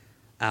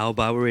Our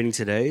Bible reading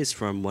today is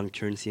from 1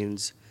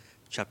 Corinthians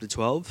chapter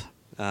 12,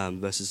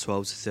 verses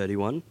 12 to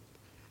 31,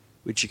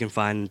 which you can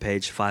find on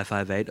page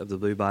 558 of the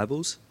Blue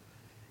Bibles.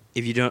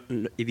 If you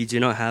do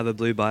not have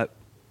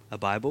a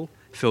Bible,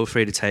 feel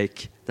free to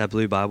take that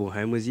Blue Bible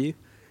home with you.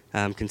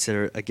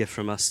 Consider it a gift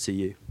from us to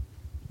you.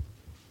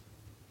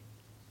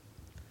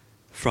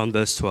 From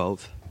verse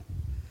 12.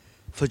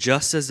 For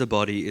just as the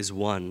body is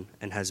one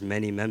and has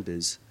many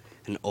members,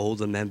 and all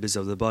the members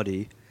of the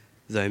body,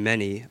 though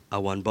many,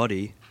 are one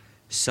body,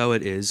 so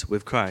it is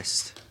with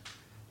Christ.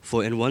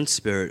 For in one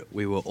Spirit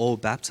we were all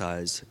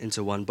baptized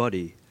into one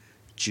body,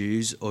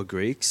 Jews or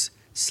Greeks,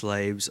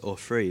 slaves or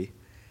free,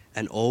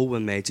 and all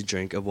were made to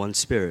drink of one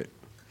Spirit.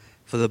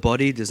 For the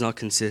body does not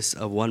consist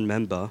of one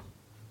member,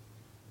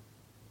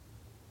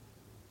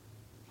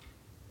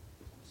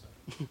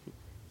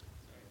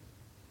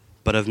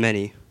 but of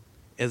many.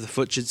 If the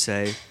foot should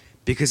say,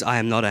 because I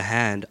am not a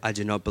hand, I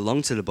do not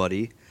belong to the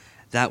body,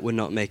 that would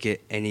not make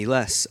it any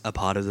less a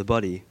part of the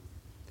body.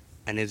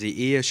 And if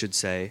the ear should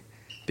say,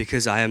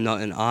 because I am not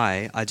an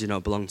eye, I do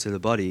not belong to the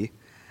body,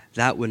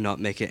 that would not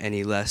make it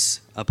any less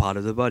a part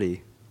of the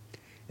body.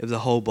 If the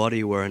whole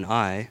body were an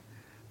eye,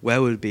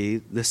 where would be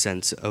the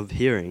sense of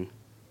hearing?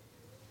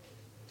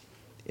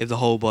 If the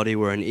whole body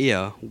were an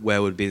ear,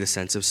 where would be the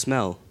sense of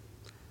smell?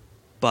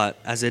 But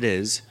as it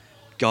is,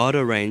 God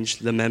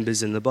arranged the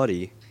members in the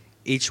body,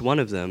 each one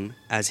of them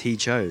as he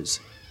chose.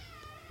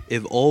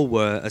 If all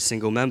were a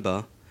single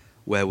member,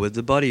 where would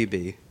the body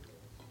be?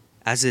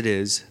 As it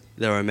is,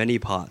 there are many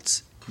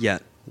parts,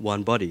 yet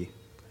one body.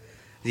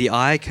 The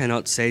eye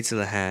cannot say to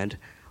the hand,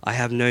 I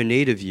have no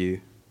need of you,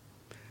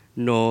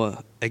 nor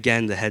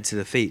again the head to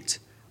the feet,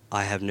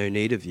 I have no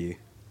need of you.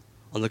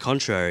 On the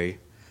contrary,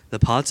 the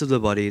parts of the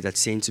body that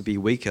seem to be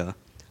weaker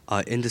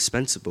are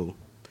indispensable,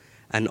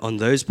 and on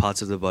those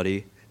parts of the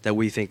body that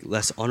we think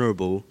less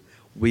honorable,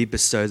 we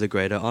bestow the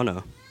greater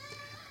honor,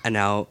 and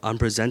our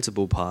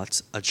unpresentable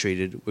parts are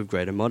treated with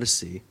greater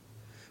modesty,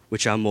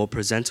 which our more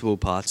presentable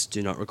parts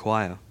do not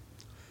require.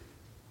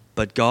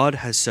 But God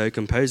has so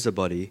composed the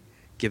body,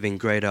 giving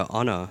greater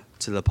honor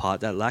to the part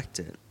that lacked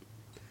it,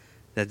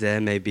 that there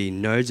may be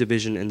no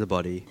division in the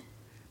body,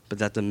 but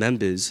that the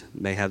members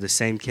may have the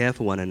same care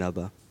for one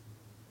another.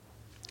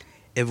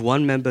 If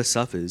one member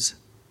suffers,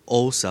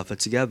 all suffer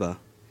together.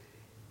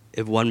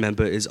 If one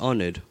member is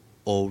honored,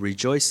 all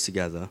rejoice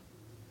together.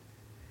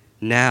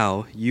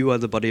 Now you are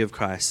the body of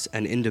Christ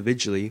and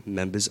individually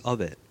members of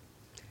it.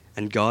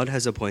 And God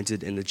has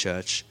appointed in the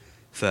church,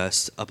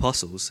 first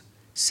apostles,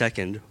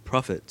 second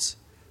prophets,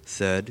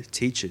 third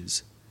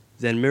teachers,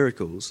 then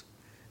miracles,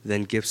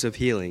 then gifts of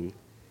healing,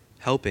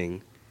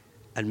 helping,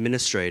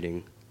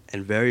 administrating,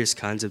 and various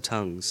kinds of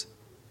tongues.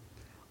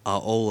 Are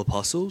all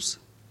apostles?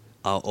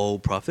 Are all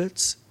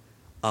prophets?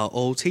 Are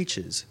all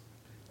teachers?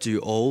 Do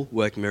all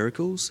work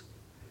miracles?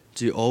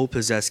 Do all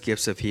possess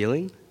gifts of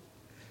healing?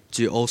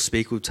 Do all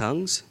speak with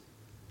tongues?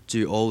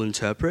 Do all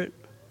interpret?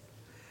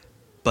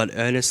 But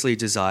earnestly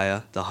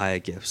desire the higher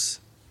gifts.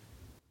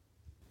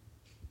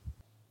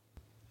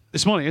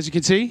 This morning, as you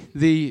can see,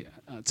 the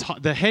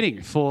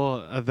heading for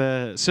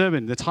the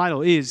sermon, the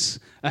title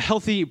is A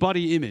Healthy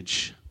Body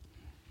Image.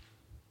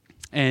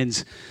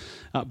 And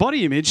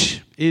body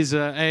image is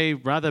a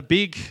rather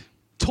big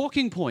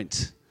talking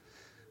point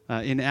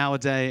in our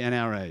day and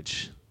our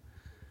age.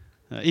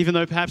 Even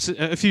though perhaps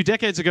a few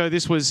decades ago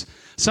this was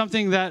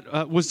something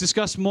that was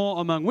discussed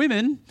more among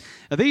women,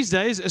 these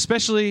days,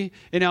 especially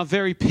in our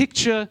very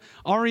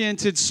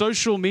picture-oriented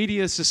social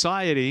media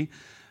society,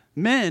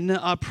 men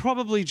are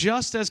probably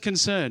just as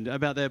concerned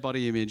about their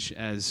body image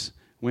as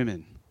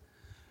women.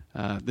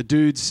 The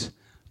dudes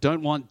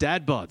don't want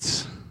dad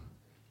bods.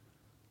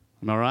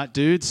 Am I right,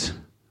 dudes?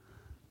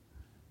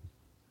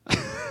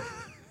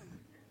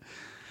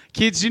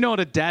 Kids, do you know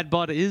what a dad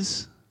bod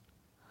is?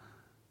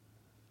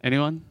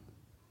 Anyone?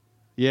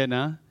 Yeah,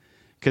 no?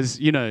 Because,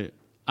 you know,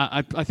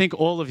 I think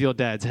all of your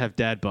dads have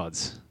dad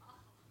bods.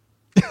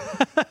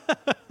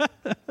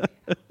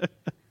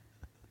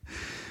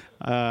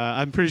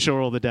 I'm pretty sure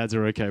all the dads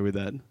are okay with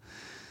that.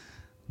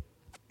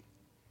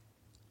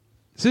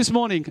 So this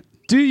morning,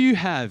 do you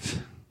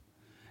have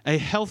a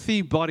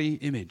healthy body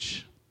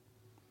image?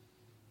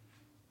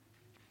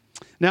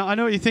 Now, I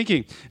know what you're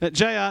thinking.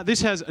 JR,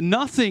 this has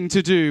nothing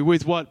to do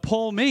with what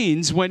Paul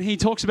means when he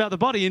talks about the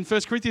body in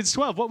 1 Corinthians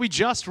 12. What we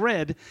just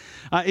read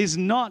is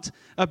not,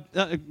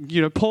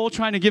 Paul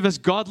trying to give us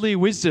godly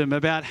wisdom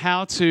about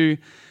how to,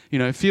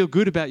 feel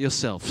good about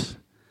yourself.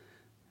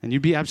 And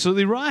you'd be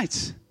absolutely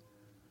right.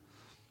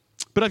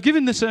 But I've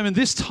given the sermon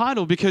this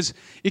title because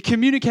it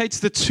communicates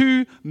the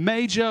two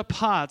major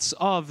parts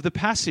of the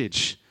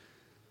passage.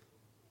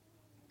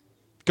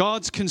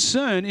 God's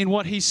concern in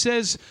what he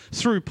says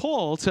through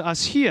Paul to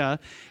us here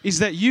is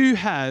that you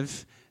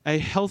have a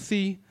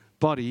healthy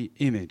body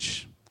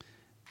image.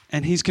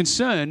 And his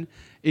concern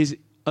is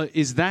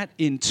that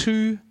in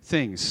two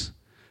things.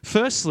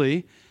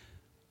 Firstly,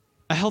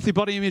 a healthy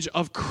body image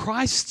of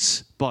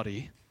Christ's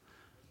body.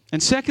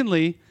 And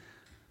secondly,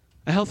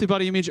 a healthy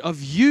body image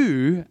of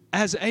you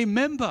as a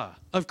member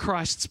of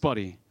Christ's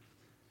body.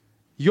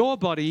 your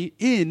body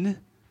in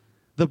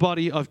the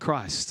body of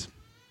Christ.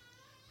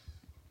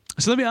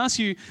 So let me ask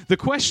you the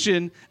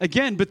question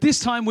again, but this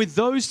time with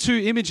those two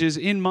images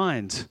in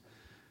mind.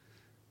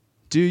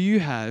 Do you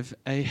have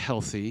a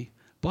healthy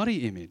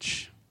body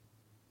image?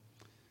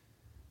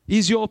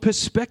 Is your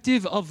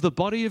perspective of the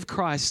body of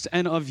Christ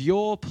and of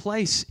your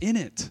place in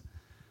it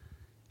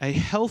a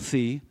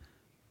healthy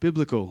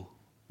biblical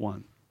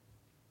one?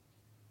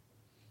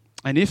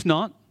 And if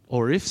not,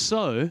 or if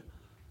so,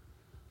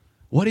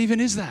 what even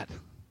is that?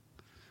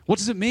 What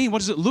does it mean? What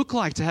does it look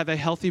like to have a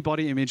healthy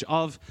body image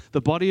of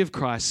the body of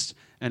Christ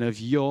and of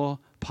your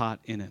part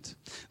in it?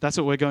 That's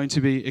what we're going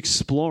to be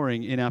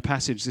exploring in our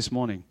passage this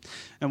morning.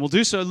 And we'll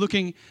do so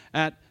looking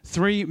at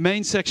three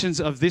main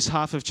sections of this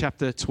half of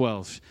chapter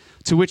 12,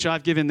 to which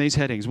I've given these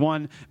headings.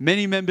 1,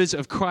 many members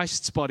of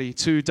Christ's body.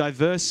 2,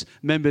 diverse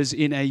members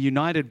in a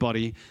united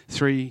body.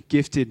 3,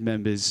 gifted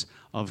members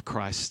of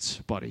Christ's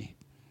body.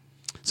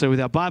 So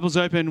with our Bibles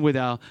open, with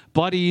our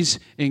bodies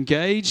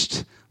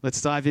engaged,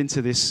 let's dive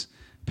into this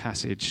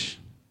passage.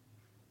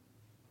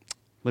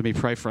 Let me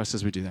pray for us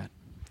as we do that.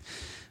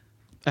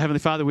 Heavenly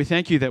Father, we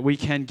thank you that we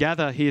can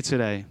gather here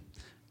today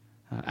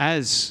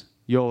as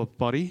your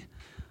body.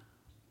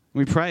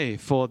 We pray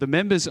for the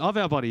members of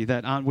our body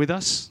that aren't with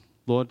us.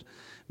 Lord,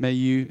 may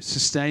you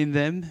sustain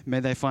them. May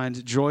they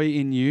find joy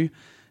in you.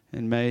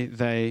 And may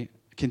they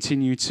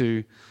continue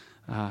to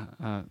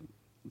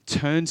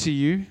turn to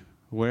you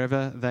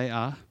wherever they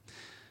are.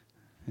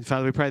 And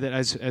Father, we pray that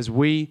as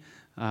we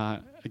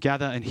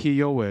gather and hear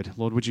your word,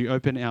 Lord, would you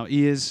open our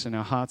ears and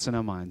our hearts and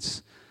our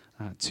minds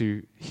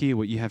to hear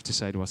what you have to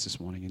say to us this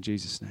morning. In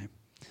Jesus' name.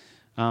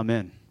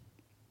 Amen.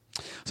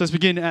 So let's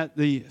begin at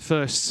the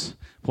first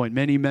point,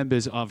 many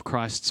members of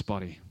Christ's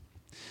body.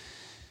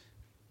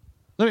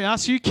 Let me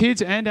ask you,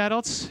 kids and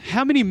adults,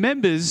 how many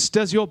members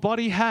does your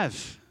body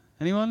have?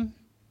 Anyone?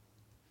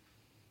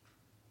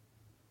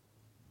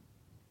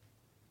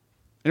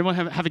 Anyone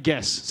have a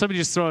guess? Somebody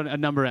just throw a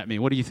number at me.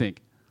 What do you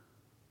think?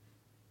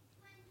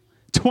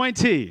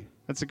 20.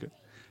 That's a good.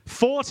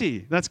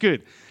 40. That's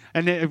good.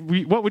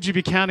 And what would you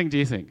be counting, do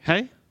you think?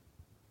 Hey?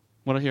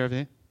 What do I hear over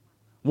here?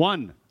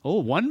 1. Oh,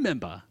 1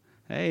 member.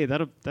 Hey,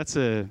 that'll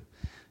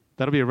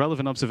be a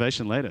relevant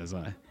observation later,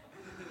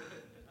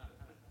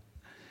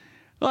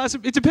 Well,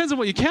 it depends on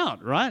what you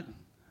count, right?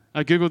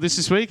 I Googled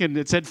this week and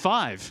it said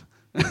 5.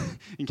 You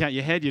can count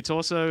your head, your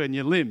torso, and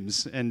your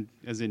limbs, and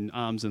as in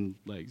arms and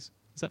legs.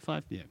 Is that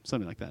 5? Yeah,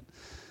 something like that.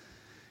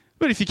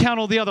 But if you count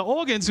all the other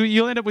organs,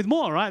 you'll end up with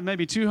more, right?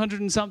 Maybe 200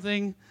 and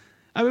something.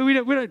 I mean, we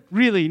don't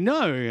really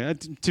know.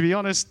 To be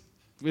honest,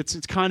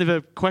 it's kind of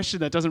a question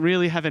that doesn't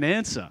really have an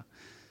answer.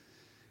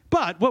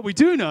 But what we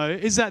do know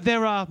is that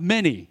there are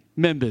many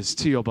members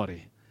to your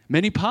body,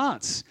 many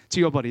parts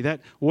to your body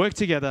that work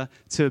together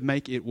to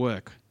make it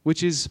work,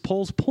 which is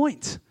Paul's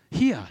point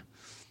here.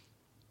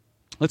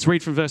 Let's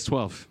read from verse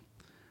 12.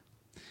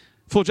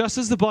 For just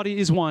as the body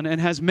is one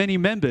and has many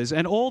members,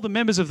 and all the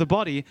members of the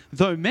body,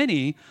 though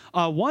many,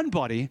 are one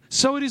body,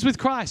 so it is with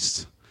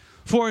Christ.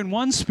 For in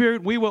one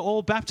Spirit we were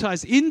all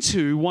baptized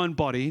into one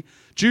body,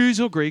 Jews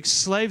or Greeks,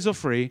 slaves or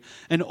free,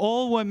 and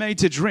all were made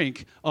to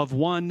drink of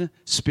one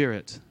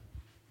Spirit.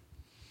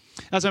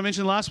 As I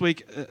mentioned last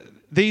week,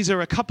 these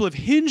are a couple of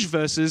hinge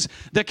verses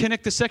that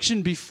connect the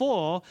section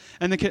before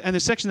and the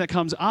section that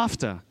comes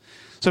after.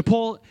 So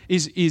Paul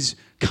is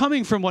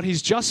coming from what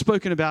he's just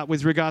spoken about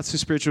with regards to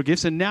spiritual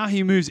gifts, and now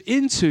he moves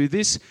into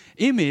this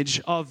image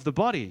of the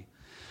body.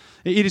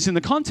 It is in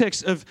the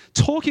context of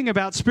talking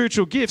about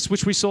spiritual gifts,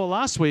 which we saw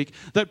last week,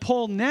 that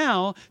Paul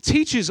now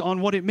teaches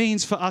on what it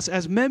means for us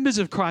as members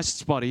of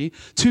Christ's body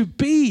to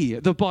be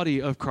the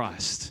body of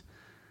Christ.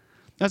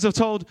 As I've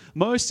told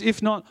most,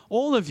 if not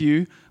all of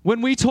you,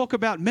 when we talk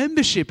about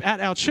membership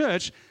at our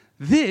church,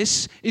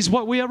 this is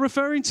what we are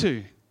referring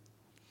to.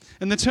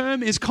 And the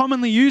term is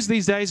commonly used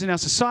these days in our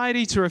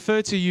society to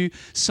refer to you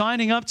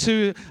signing up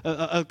to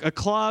a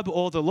club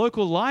or the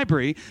local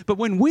library. But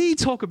when we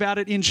talk about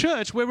it in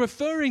church, we're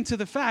referring to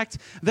the fact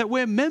that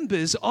we're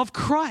members of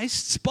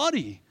Christ's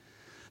body.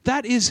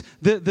 That is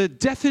the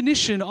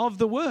definition of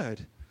the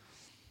word.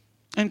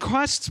 And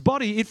Christ's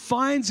body, it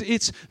finds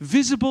its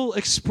visible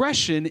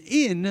expression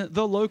in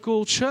the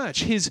local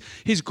church. His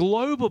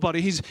global body,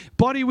 his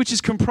body which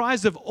is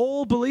comprised of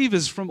all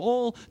believers from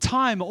all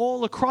time,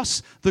 all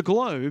across the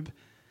globe,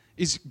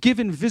 is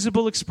given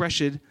visible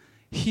expression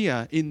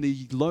here in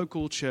the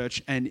local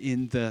church and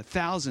in the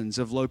thousands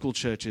of local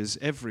churches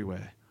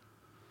everywhere.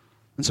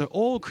 And so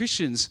all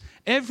Christians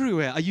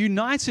everywhere are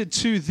united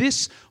to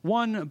this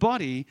one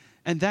body,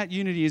 and that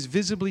unity is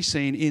visibly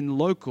seen in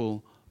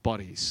local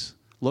bodies.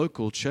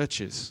 Local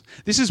churches.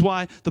 This is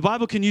why the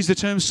Bible can use the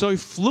term so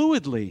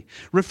fluidly,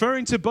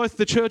 referring to both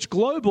the church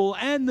global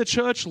and the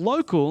church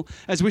local,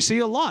 as we see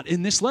a lot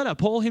in this letter.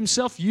 Paul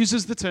himself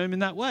uses the term in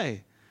that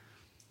way.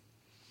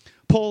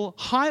 Paul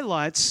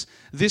highlights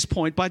this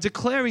point by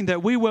declaring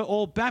that we were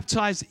all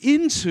baptized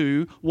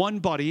into one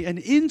body and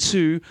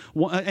in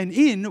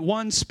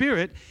one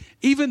Spirit,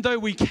 even though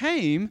we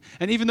came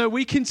and even though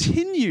we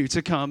continue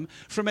to come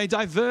from a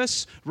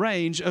diverse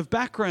range of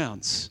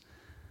backgrounds.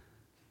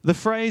 The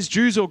phrase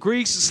Jews or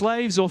Greeks,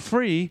 slaves or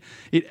free,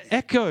 it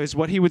echoes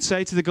what he would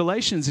say to the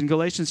Galatians in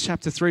Galatians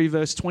chapter 3,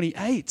 verse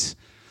 28.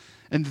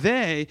 And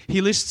there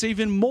he lists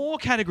even more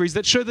categories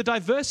that show the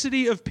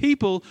diversity of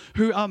people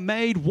who are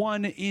made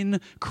one in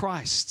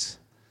Christ.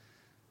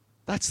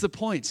 That's the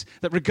point,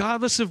 that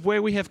regardless of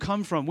where we have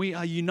come from, we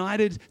are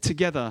united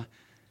together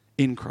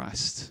in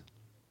Christ.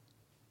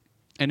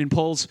 And in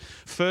Paul's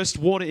first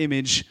water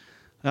image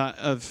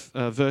of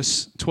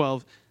verse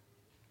 12,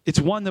 it's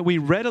one that we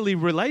readily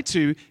relate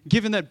to,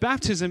 given that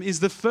baptism is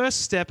the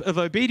first step of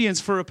obedience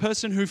for a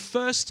person who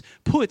first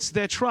puts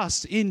their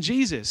trust in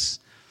Jesus.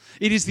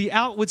 It is the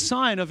outward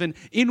sign of an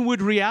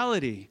inward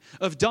reality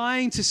of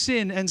dying to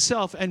sin and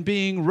self and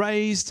being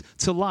raised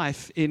to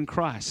life in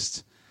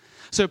Christ.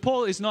 So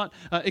Paul is not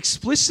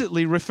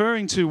explicitly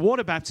referring to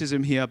water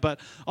baptism here,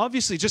 but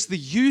obviously just the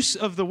use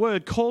of the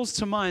word calls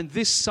to mind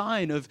this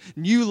sign of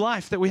new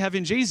life that we have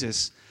in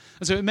Jesus.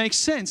 And so it makes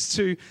sense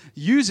to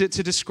use it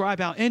to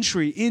describe our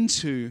entry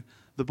into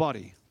the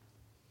body.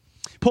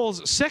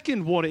 Paul's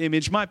second water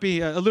image might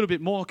be a little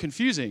bit more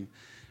confusing,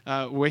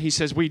 where he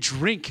says, we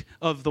drink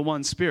of the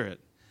one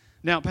Spirit.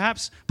 Now,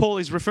 perhaps Paul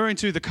is referring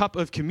to the cup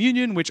of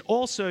communion, which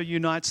also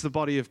unites the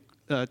body of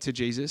to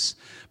Jesus.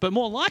 But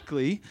more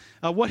likely,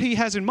 what he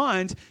has in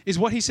mind is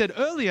what he said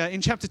earlier in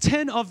chapter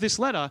 10 of this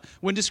letter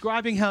when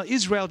describing how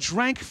Israel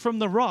drank from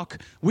the rock,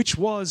 which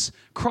was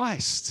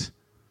Christ.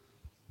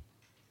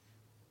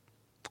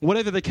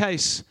 Whatever the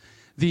case,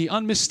 the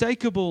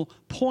unmistakable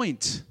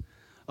point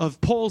of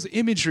Paul's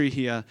imagery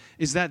here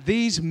is that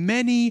these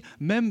many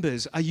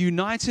members are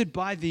united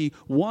by the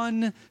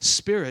one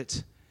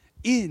Spirit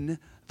in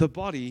the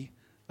body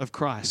of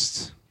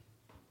Christ.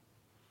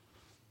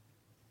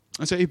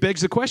 And so it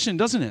begs the question,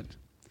 doesn't it?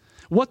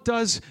 What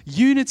does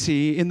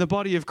unity in the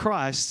body of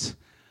Christ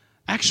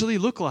actually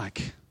look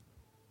like?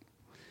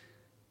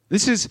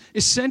 This is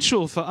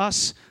essential for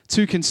us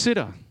to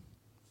consider,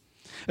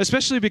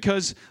 especially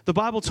because the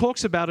Bible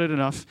talks about it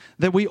enough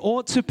that we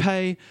ought to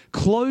pay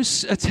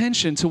close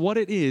attention to what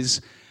it is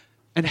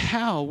and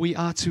how we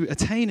are to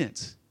attain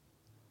it.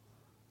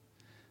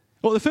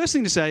 Well, the first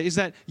thing to say is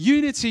that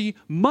unity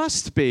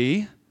must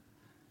be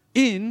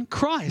in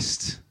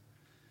Christ,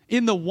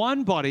 in the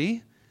one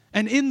body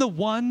and in the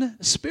one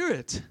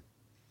Spirit.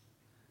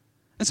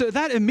 And so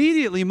that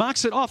immediately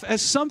marks it off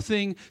as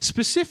something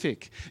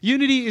specific.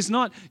 Unity is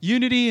not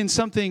unity in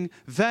something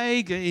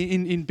vague,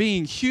 in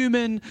being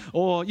human,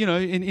 or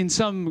in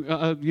some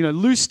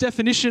loose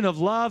definition of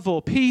love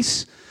or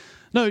peace.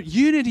 No,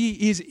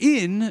 unity is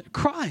in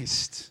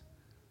Christ.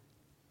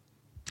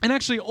 And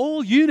actually,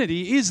 all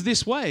unity is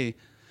this way.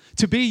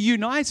 To be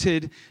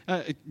united,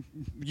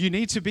 you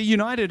need to be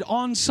united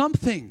on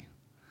something.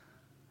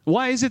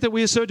 Why is it that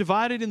we are so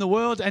divided in the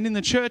world and in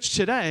the church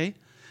today?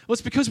 Well,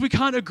 it's because we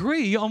can't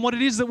agree on what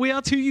it is that we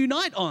are to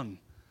unite on.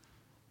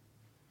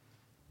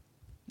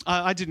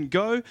 I didn't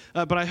go,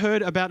 but I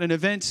heard about an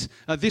event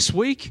this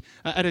week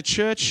at a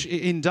church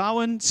in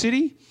Darwin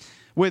City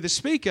where the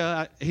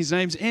speaker, his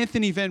name's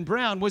Anthony Van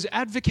Brown, was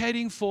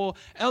advocating for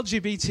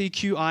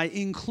LGBTQI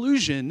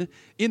inclusion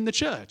in the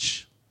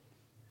church.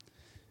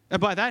 And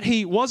by that,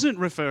 he wasn't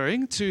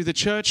referring to the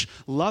church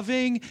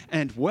loving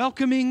and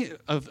welcoming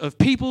of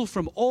people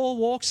from all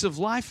walks of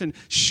life and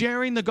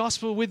sharing the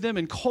gospel with them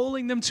and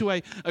calling them to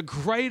a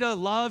greater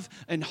love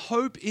and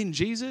hope in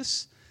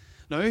Jesus.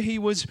 No, he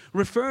was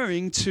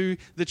referring to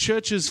the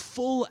church's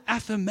full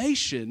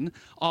affirmation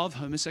of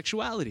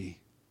homosexuality.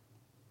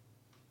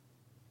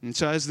 And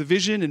so as the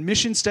vision and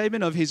mission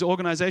statement of his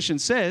organization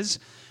says,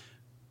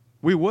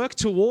 we work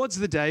towards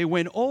the day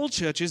when all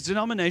churches,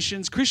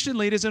 denominations, Christian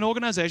leaders, and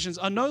organizations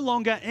are no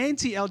longer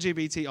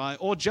anti-LGBTI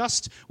or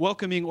just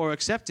welcoming or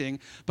accepting,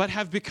 but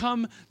have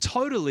become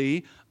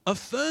totally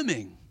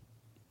affirming.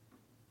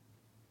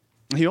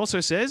 He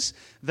also says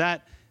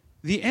that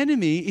the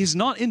enemy is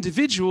not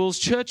individuals,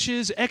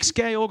 churches,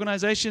 ex-gay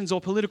organizations,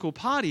 or political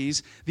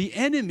parties. The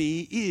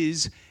enemy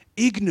is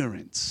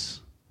ignorance.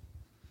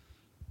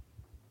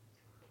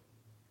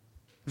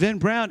 Van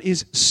Brown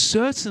is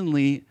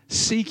certainly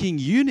seeking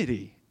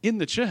unity in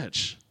the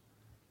church.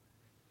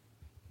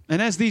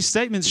 And as these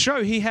statements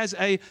show, he has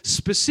a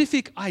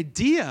specific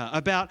idea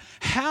about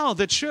how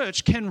the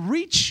church can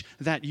reach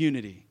that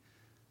unity.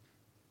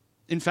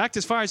 In fact,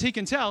 as far as he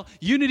can tell,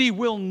 unity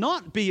will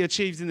not be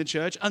achieved in the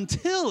church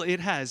until it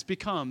has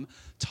become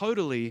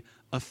totally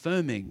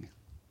affirming.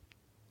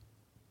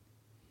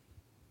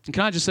 And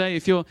can I just say,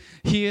 if you're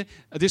here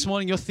this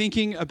morning, you're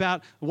thinking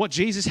about what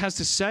Jesus has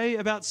to say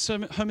about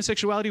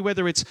homosexuality,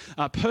 whether it's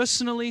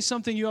personally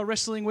something you are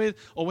wrestling with,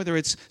 or whether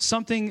it's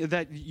something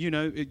that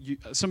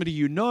somebody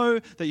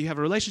that you have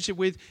a relationship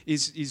with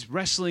is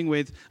wrestling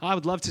with, I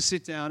would love to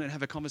sit down and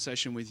have a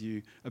conversation with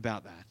you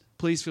about that.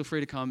 Please feel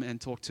free to come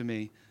and talk to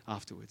me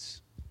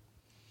afterwards.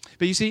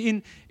 But you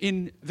see,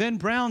 in Van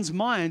Brown's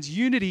mind,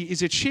 unity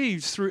is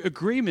achieved through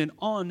agreement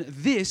on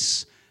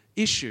this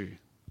issue.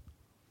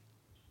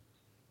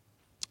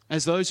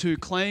 As those who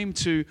claim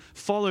to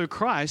follow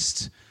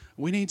Christ,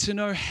 we need to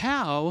know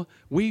how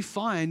we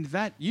find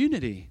that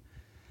unity.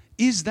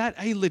 is that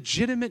a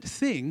legitimate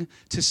thing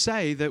to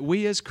say that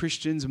we as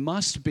Christians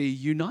must be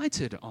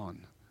united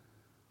on?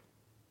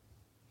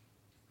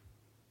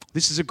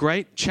 This is a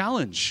great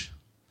challenge.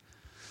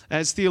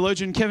 As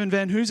theologian Kevin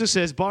Van Hooser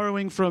says,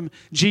 borrowing from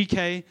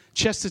G.K.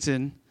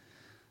 Chesterton,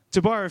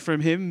 to borrow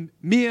from him,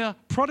 mere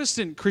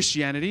Protestant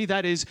Christianity,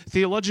 that is,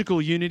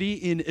 theological unity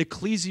in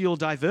ecclesial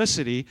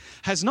diversity,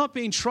 has not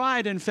been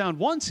tried and found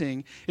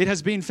wanting. It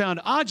has been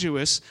found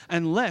arduous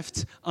and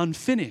left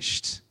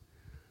unfinished.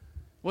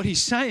 What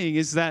he's saying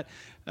is that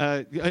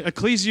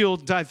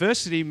ecclesial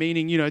diversity,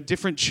 meaning,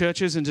 different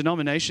churches and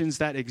denominations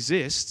that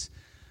exist,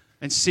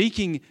 and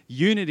seeking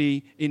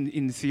unity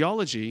in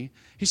theology,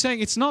 he's saying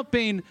it's not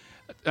been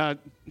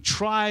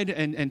tried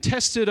and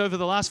tested over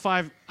the last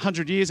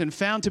 500 years and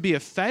found to be a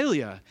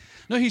failure.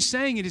 No, he's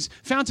saying it is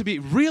found to be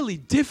really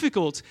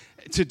difficult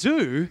to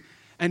do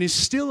and is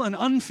still an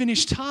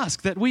unfinished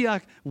task that we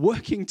are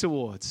working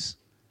towards.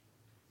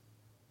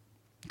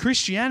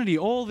 Christianity,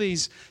 all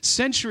these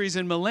centuries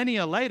and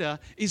millennia later,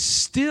 is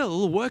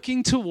still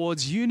working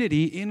towards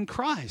unity in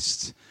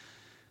Christ.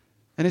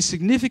 And a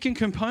significant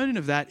component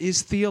of that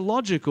is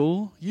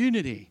theological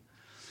unity.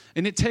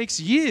 And it takes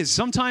years,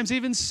 sometimes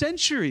even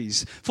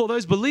centuries, for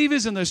those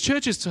believers and those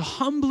churches to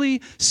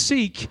humbly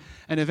seek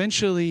and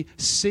eventually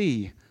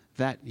see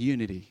that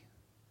unity.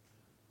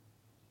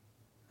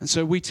 And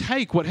so we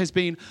take what has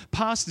been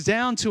passed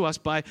down to us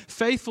by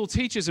faithful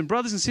teachers and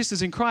brothers and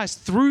sisters in Christ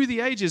through the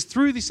ages,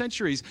 through the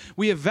centuries.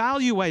 We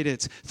evaluate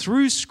it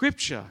through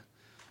Scripture.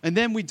 And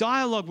then we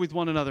dialogue with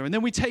one another. And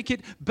then we take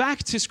it back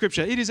to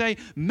Scripture. It is a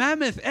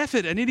mammoth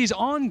effort and it is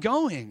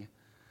ongoing.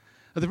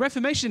 The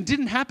Reformation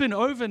didn't happen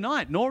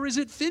overnight, nor is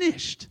it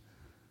finished.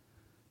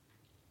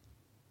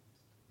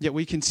 Yet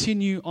we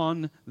continue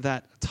on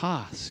that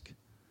task.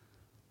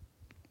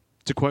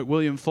 To quote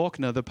William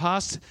Faulkner, the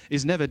past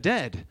is never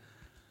dead.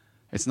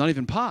 It's not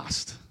even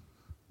past.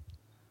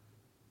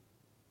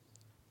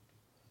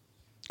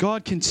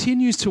 God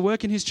continues to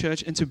work in His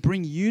church and to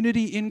bring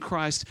unity in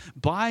Christ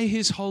by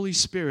His Holy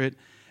Spirit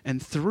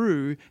and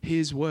through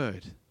His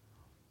Word.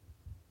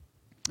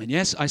 And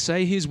yes, I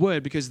say His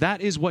Word because that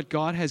is what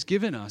God has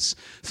given us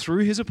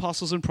through His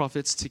apostles and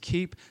prophets to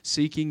keep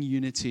seeking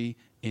unity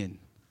in.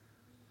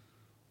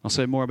 I'll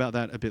say more about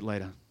that a bit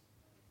later.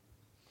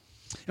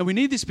 And we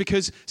need this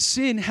because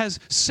sin has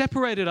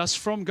separated us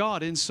from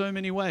God in so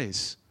many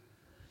ways.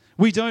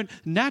 We don't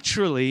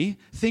naturally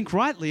think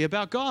rightly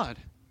about God.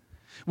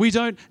 We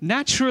don't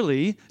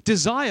naturally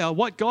desire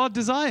what God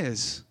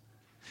desires.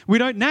 We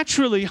don't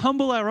naturally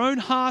humble our own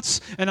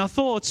hearts and our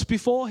thoughts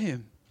before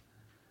Him.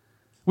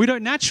 We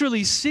don't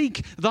naturally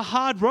seek the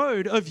hard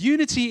road of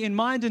unity in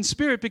mind and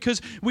spirit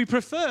because we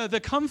prefer the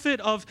comfort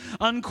of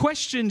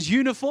unquestioned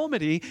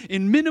uniformity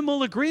in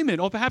minimal agreement,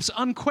 or perhaps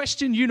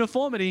unquestioned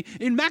uniformity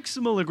in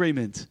maximal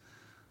agreement.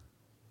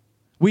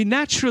 We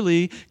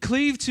naturally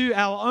cleave to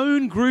our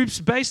own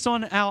groups based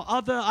on our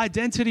other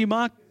identity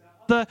markers,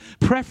 other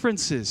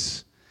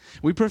preferences.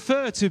 We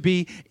prefer to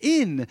be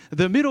in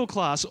the middle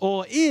class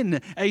or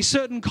in a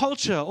certain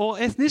culture or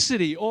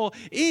ethnicity or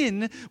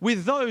in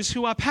with those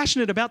who are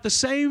passionate about the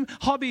same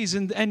hobbies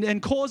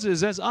and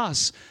causes as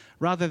us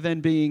rather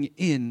than being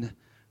in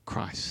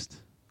Christ.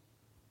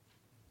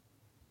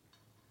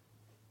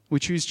 We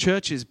choose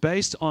churches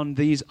based on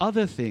these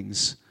other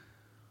things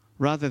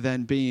rather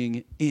than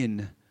being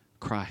in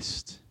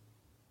Christ.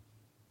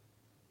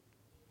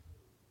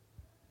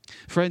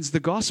 Friends, the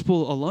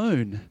gospel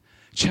alone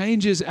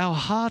changes our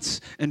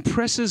hearts and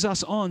presses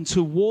us on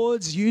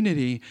towards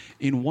unity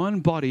in one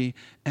body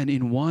and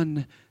in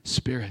one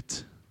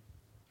spirit.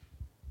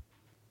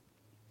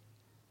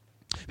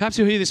 Perhaps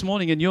you're here this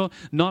morning and you're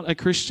not a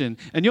Christian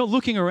and you're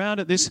looking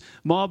around at this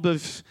mob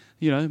of,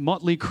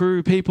 motley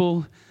crew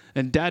people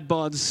and dad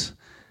bods,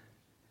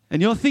 and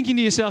you're thinking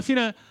to yourself,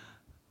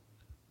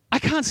 I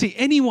can't see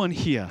anyone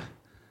here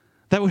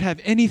that would have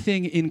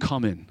anything in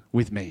common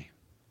with me.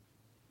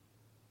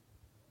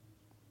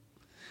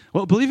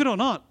 Well, believe it or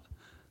not,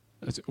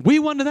 we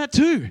wonder that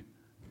too.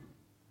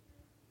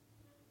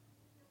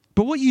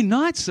 But what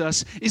unites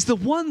us is the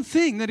one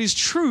thing that is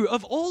true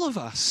of all of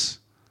us.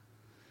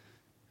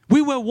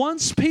 We were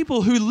once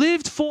people who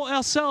lived for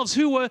ourselves,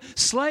 who were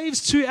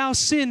slaves to our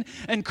sin,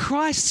 and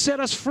Christ set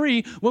us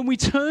free when we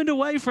turned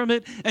away from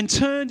it and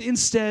turned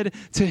instead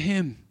to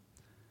Him.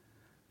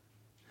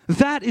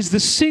 That is the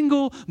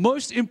single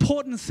most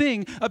important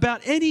thing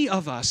about any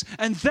of us,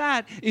 and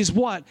that is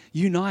what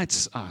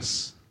unites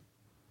us.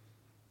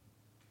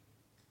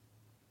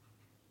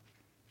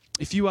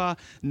 If you are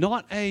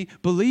not a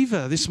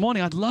believer this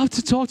morning, I'd love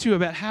to talk to you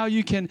about how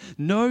you can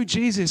know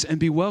Jesus and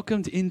be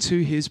welcomed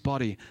into His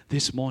body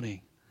this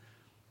morning.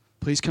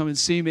 Please come and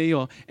see me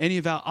or any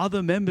of our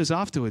other members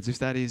afterwards if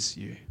that is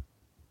you.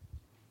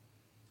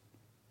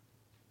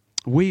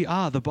 We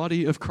are the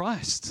body of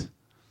Christ,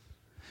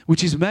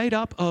 which is made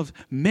up of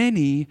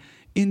many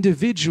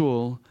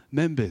individual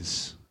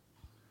members.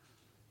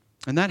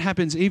 And that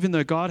happens even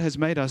though God has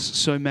made us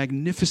so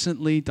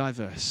magnificently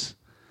diverse.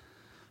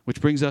 Which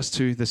brings us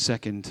to the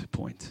second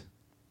point.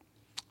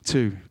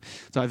 2,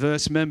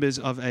 diverse members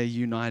of a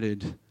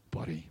united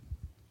body.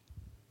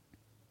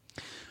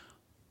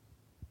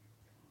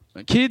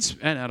 Kids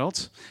and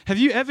adults, have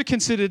you ever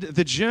considered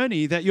the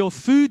journey that your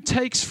food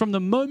takes from the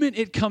moment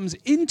it comes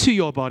into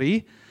your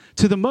body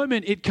to the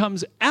moment it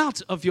comes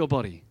out of your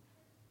body?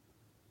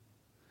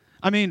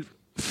 I mean,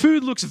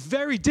 food looks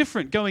very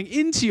different going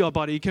into your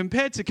body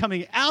compared to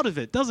coming out of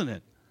it, doesn't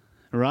it?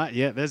 Right?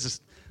 Yeah,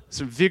 there's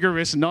some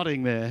vigorous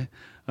nodding there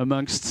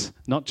amongst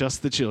not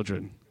just the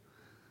children.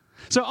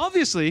 So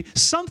obviously,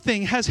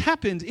 something has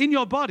happened in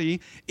your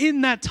body in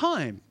that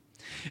time.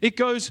 It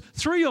goes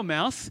through your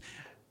mouth.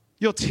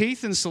 Your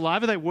teeth and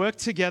saliva, they work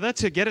together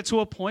to get it to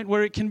a point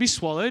where it can be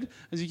swallowed.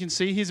 As you can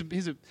see, here's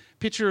a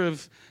picture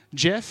of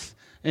Jeff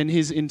and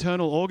his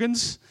internal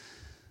organs.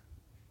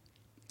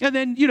 And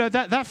then,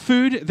 that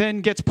food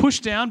then gets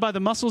pushed down by the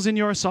muscles in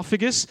your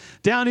esophagus,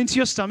 down into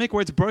your stomach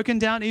where it's broken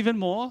down even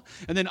more.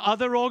 And then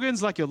other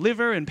organs like your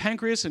liver and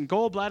pancreas and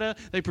gallbladder,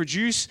 they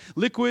produce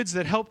liquids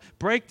that help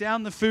break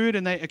down the food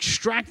and they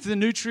extract the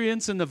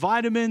nutrients and the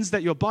vitamins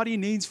that your body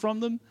needs from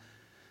them.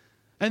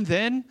 And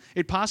then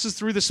it passes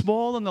through the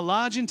small and the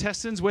large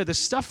intestines where the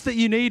stuff that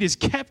you need is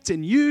kept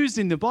and used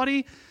in the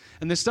body,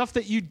 and the stuff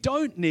that you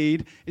don't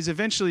need is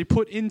eventually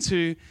put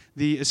into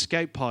the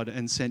escape pod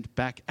and sent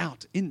back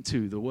out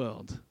into the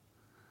world.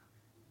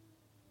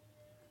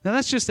 Now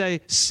that's just a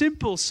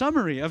simple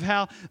summary of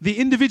how the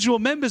individual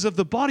members of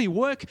the body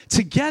work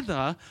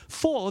together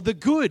for the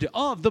good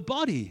of the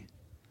body.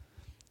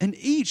 And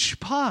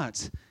each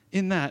part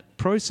in that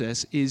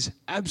process is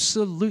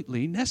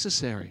absolutely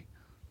necessary.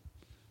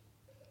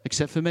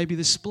 Except for maybe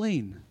the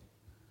spleen.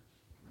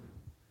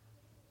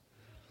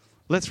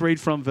 Let's read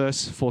from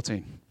verse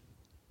 14.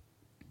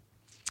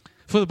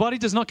 For the body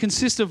does not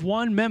consist of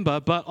one member,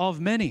 but of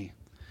many.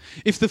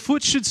 If the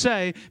foot should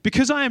say,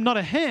 because I am not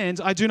a hand,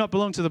 I do not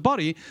belong to the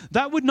body,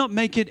 that would not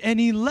make it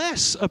any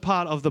less a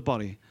part of the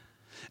body.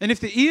 And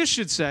if the ear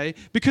should say,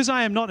 because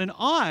I am not an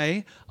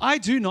eye, I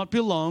do not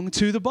belong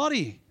to the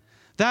body,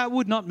 that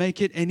would not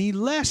make it any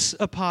less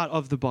a part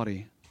of the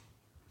body.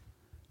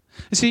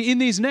 You see, in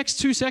these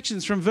next two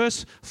sections from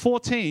verse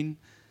 14,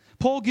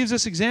 Paul gives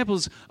us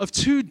examples of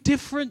two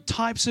different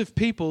types of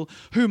people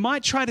who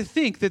might try to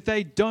think that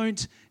they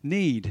don't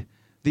need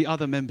the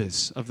other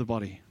members of the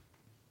body.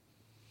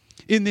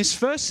 In this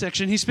first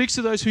section, he speaks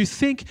to those who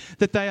think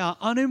that they are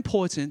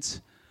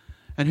unimportant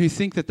and who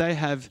think that they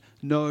have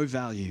no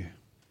value.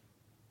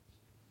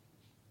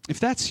 If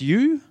that's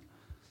you,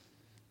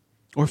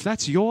 or if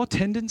that's your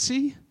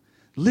tendency,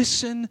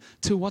 listen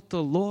to what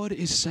the Lord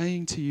is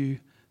saying to you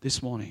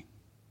this morning.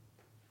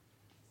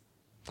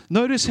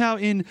 Notice how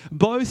in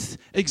both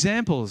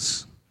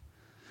examples,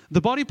 the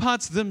body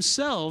parts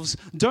themselves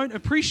don't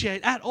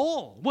appreciate at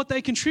all what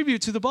they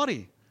contribute to the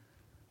body.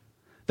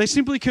 They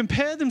simply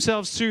compare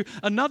themselves to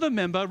another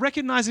member,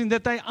 recognizing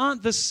that they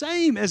aren't the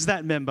same as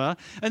that member,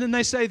 and then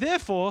they say,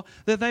 therefore,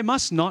 that they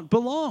must not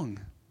belong.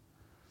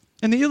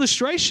 And the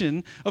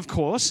illustration, of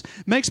course,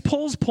 makes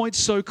Paul's point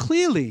so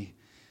clearly.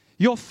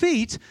 Your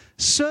feet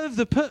serve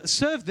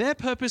their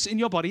purpose in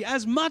your body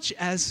as much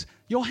as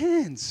your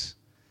hands,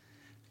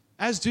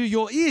 as do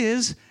your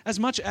ears as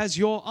much as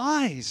your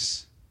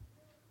eyes.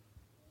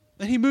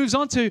 And he moves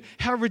on to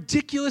how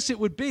ridiculous it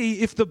would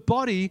be if the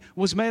body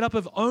was made up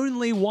of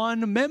only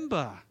one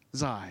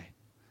member's eye.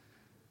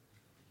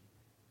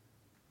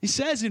 He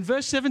says in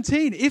verse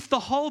 17, if the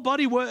whole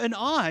body were an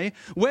eye,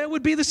 where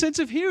would be the sense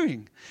of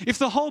hearing? If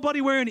the whole body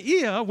were an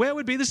ear, where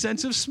would be the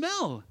sense of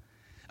smell?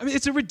 I mean,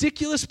 it's a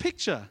ridiculous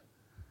picture.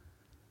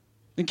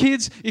 And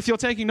kids, if you're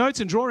taking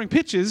notes and drawing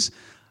pictures,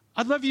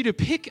 I'd love you to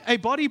pick a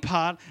body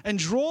part and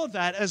draw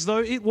that as though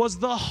it was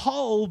the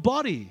whole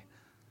body.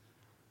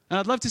 And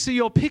I'd love to see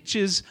your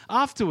pictures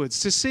afterwards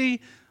to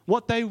see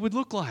what they would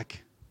look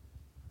like.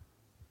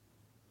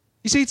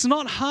 You see, it's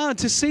not hard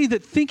to see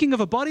that thinking of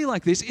a body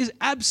like this is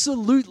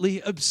absolutely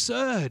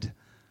absurd.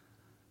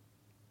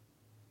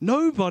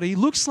 Nobody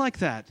looks like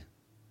that.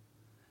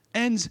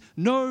 And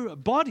no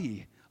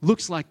body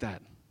looks like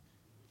that.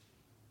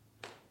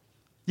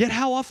 Yet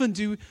how often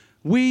do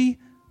we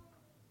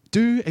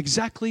do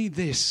exactly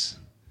this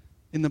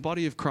in the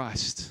body of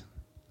Christ?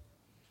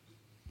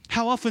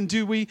 How often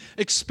do we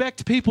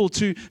expect people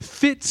to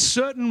fit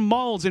certain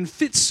molds and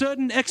fit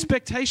certain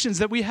expectations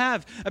that we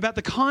have about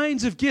the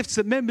kinds of gifts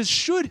that members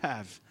should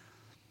have,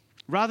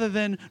 rather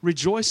than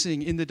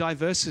rejoicing in the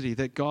diversity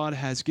that God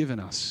has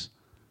given us?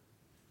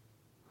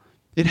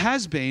 It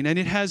has been, and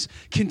it has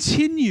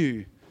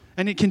continued,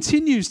 and it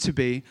continues to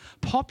be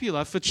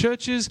popular for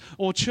churches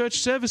or church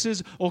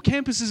services or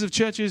campuses of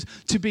churches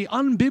to be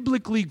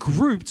unbiblically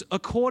grouped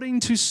according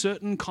to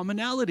certain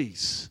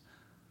commonalities.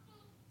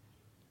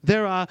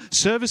 There are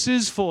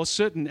services for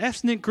certain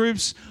ethnic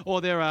groups,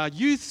 or there are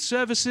youth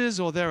services,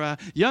 or there are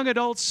young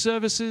adult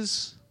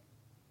services.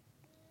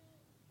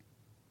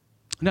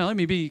 Now, let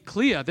me be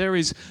clear. There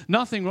is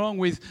nothing wrong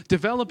with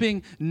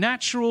developing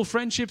natural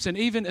friendships and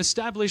even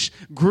establish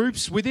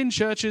groups within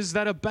churches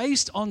that are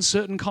based on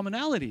certain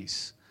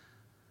commonalities.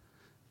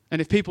 And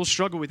if people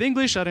struggle with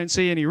English, I don't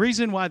see any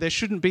reason why there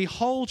shouldn't be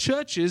whole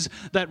churches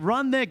that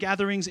run their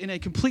gatherings in a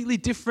completely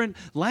different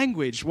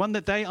language, one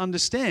that they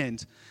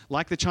understand,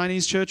 like the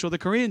Chinese church or the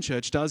Korean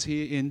church does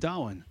here in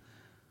Darwin.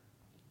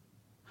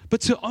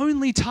 But to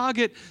only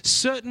target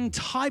certain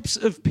types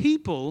of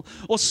people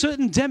or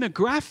certain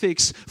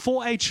demographics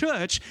for a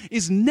church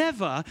is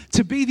never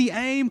to be the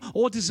aim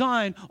or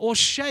design or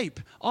shape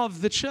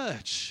of the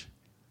church.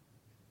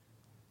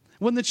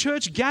 When the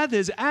church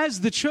gathers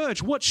as the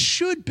church, what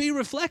should be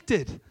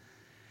reflected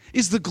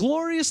is the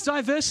glorious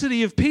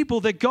diversity of people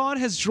that God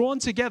has drawn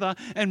together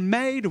and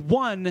made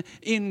one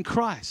in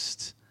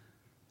Christ.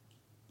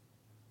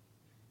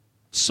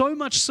 So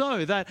much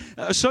so that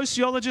a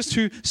sociologist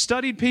who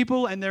studied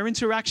people and their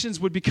interactions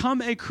would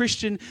become a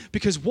Christian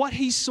because what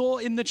he saw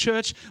in the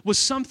church was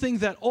something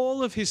that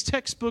all of his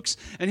textbooks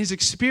and his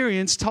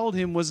experience told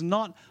him was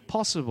not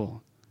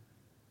possible.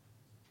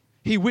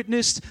 He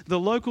witnessed the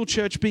local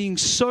church being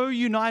so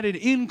united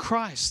in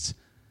Christ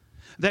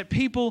that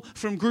people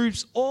from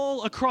groups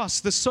all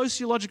across the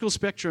sociological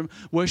spectrum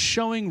were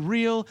showing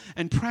real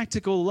and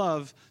practical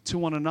love to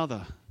one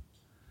another.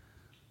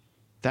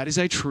 That is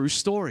a true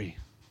story.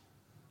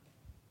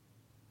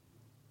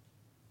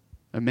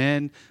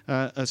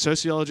 A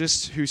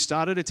sociologist who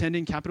started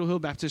attending Capitol Hill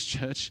Baptist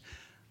Church,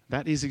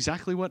 that is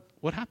exactly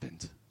what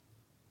happened.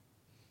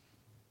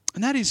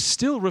 And that is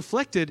still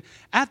reflected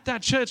at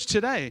that church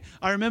today.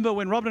 I remember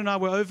when Robin and I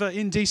were over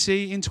in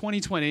DC in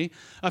 2020,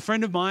 a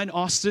friend of mine,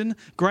 Austin,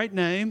 great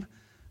name,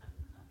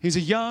 he's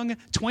a young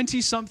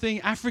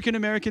 20-something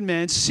African-American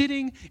man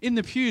sitting in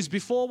the pews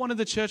before one of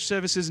the church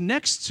services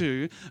next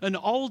to an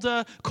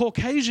older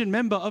Caucasian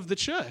member of the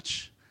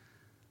church.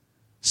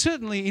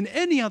 Certainly in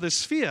any other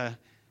sphere,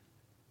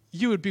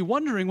 you would be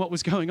wondering what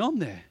was going on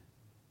there.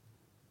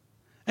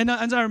 And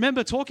I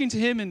remember talking to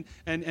him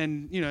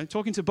and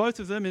talking to both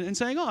of them and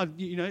saying,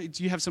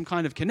 do you have some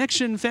kind of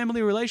connection,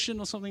 family relation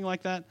or something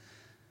like that?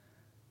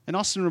 And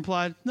Austin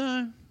replied,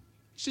 no,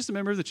 he's just a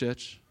member of the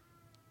church.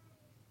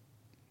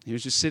 He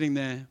was just sitting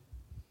there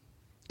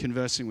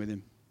conversing with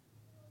him.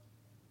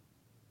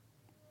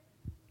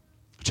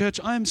 Church,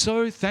 I am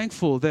so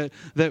thankful that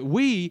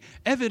we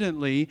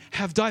evidently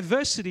have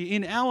diversity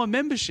in our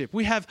membership.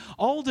 We have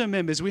older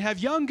members, we have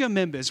younger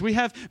members, we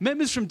have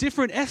members from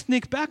different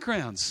ethnic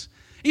backgrounds,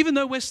 even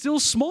though we're still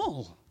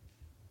small.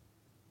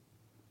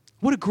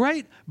 What a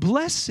great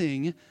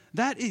blessing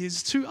that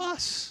is to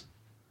us.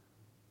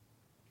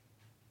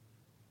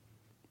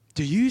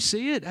 Do you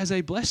see it as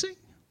a blessing?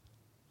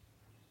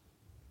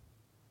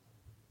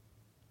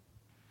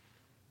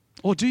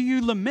 Or do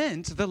you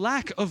lament the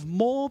lack of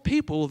more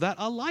people that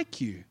are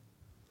like you?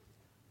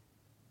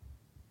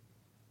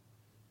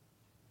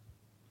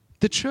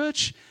 The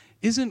church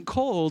isn't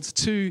called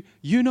to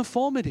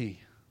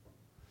uniformity.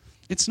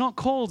 It's not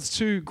called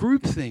to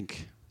groupthink.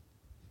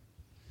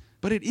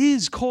 But it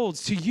is called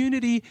to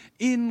unity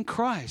in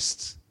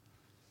Christ.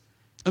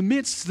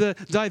 Amidst the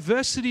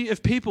diversity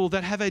of people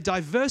that have a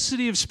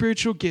diversity of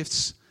spiritual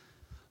gifts,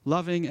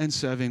 loving and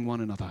serving one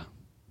another.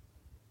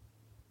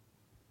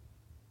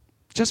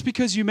 Just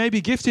because you may be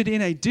gifted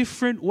in a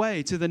different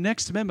way to the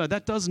next member,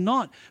 that does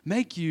not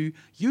make you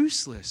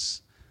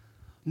useless.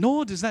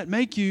 Nor does that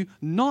make you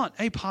not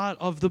a part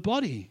of the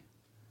body.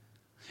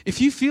 If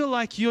you feel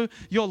like your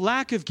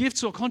lack of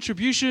gifts or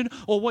contribution,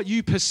 or what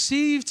you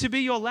perceive to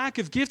be your lack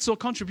of gifts or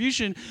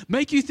contribution,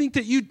 make you think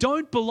that you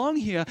don't belong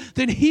here,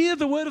 then hear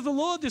the word of the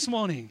Lord this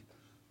morning.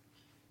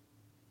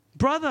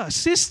 Brother,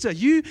 sister,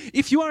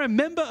 if you are a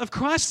member of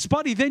Christ's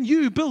body, then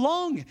you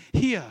belong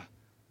here.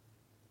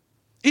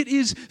 It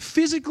is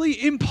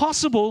physically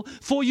impossible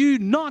for you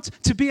not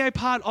to be a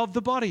part of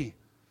the body.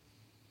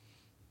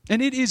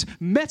 And it is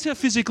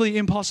metaphysically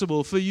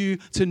impossible for you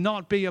to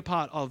not be a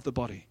part of the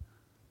body.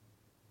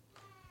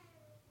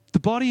 The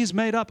body is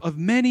made up of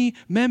many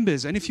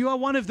members. And if you are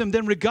one of them,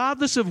 then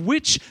regardless of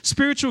which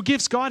spiritual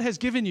gifts God has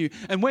given you,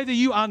 and whether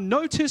you are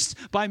noticed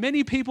by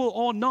many people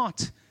or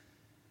not,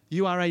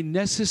 you are a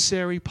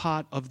necessary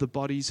part of the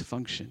body's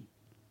function.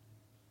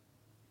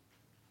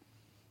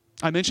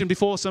 I mentioned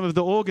before some of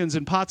the organs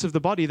and parts of the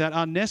body that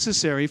are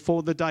necessary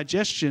for the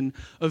digestion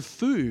of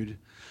food.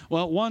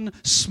 Well, one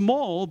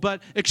small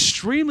but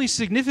extremely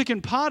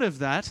significant part of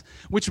that,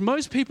 which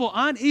most people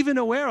aren't even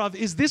aware of,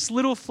 is this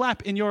little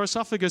flap in your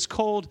esophagus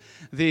called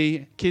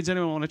the... Kids,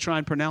 anyone want to try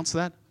and pronounce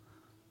that?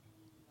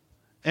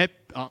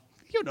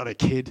 You're not a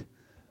kid.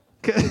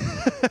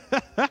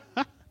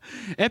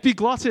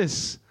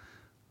 Epiglottis.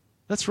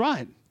 That's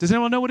right. Does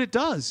anyone know what it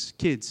does,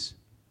 kids?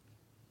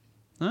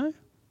 No?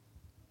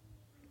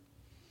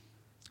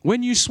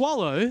 When you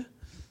swallow,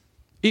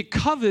 it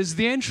covers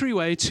the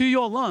entryway to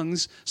your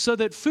lungs so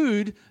that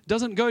food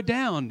doesn't go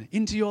down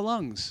into your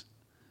lungs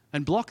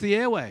and block the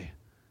airway.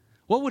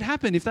 What would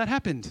happen if that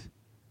happened?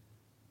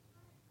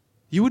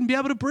 You wouldn't be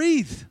able to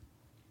breathe.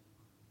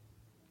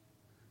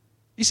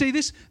 You see,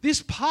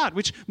 this part,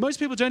 which most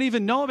people don't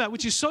even know about,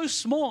 which is so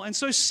small and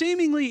so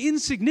seemingly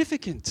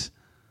insignificant,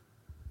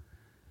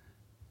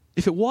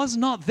 if it was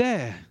not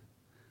there,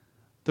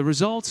 the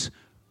results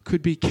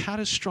could be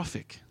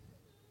catastrophic.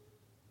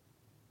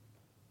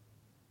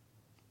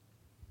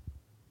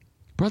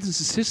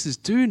 Brothers and sisters,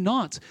 do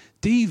not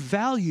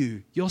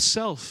devalue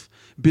yourself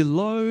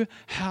below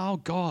how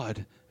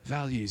God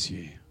values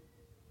you.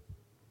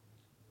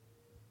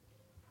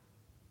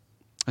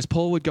 As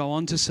Paul would go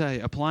on to say,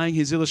 applying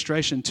his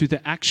illustration to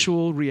the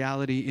actual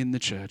reality in the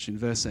church in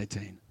verse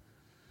 18.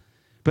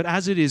 But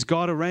as it is,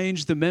 God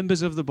arranged the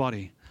members of the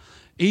body,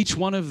 each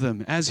one of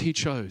them as he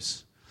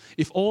chose.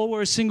 If all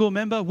were a single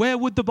member, where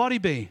would the body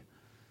be?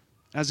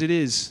 As it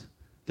is,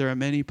 there are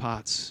many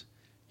parts,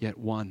 yet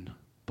one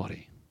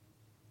body.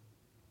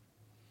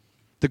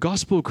 The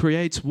gospel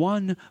creates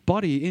one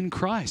body in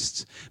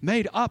Christ,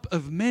 made up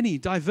of many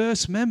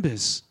diverse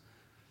members.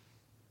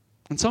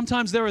 And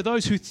sometimes there are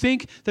those who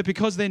think that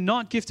because they're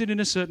not gifted in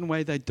a certain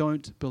way, they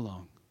don't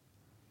belong.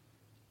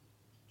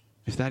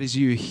 If that is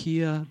you,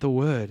 hear the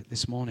word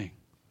this morning.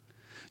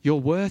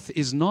 Your worth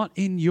is not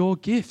in your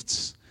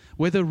gifts,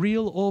 whether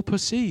real or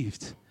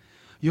perceived.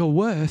 Your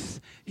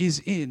worth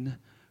is in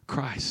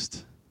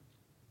Christ.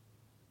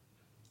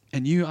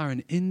 And you are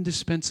an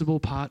indispensable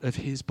part of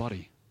his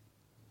body.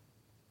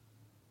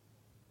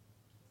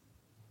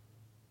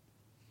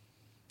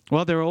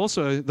 Well, there are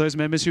also those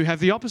members who have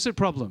the opposite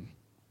problem.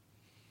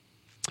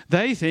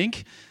 They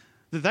think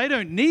that they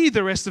don't need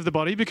the rest of the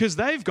body because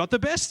they've got the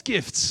best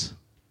gifts.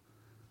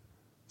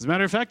 As a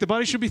matter of fact, the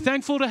body should be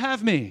thankful to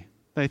have me,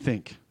 they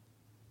think.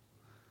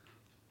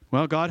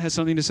 Well, God has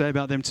something to say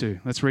about them too.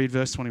 Let's read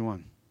verse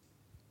 21.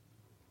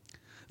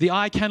 The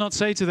eye cannot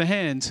say to the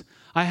hand,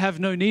 I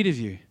have no need of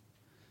you.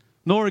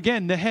 Nor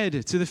again the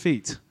head to the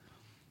feet,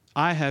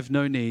 I have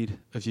no need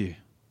of you.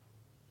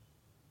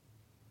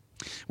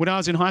 When I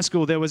was in high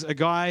school, there was a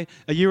guy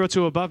a year or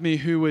two above me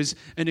who was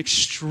an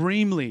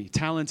extremely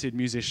talented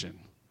musician.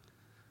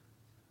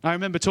 I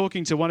remember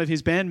talking to one of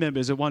his band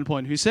members at one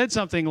point who said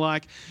something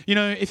like, you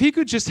know, if he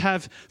could just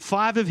have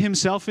 5 of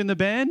himself in the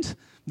band,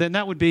 then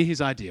that would be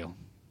his ideal.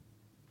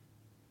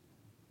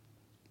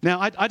 Now,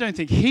 I don't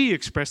think he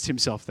expressed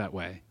himself that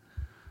way.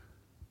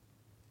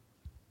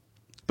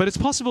 But it's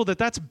possible that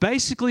that's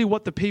basically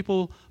what the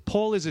people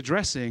Paul is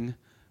addressing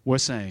were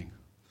saying,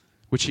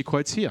 which he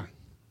quotes here.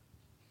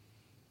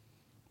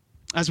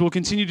 As we'll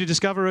continue to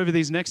discover over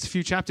these next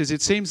few chapters,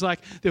 it seems like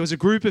there was a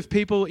group of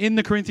people in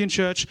the Corinthian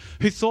church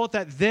who thought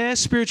that their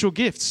spiritual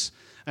gifts,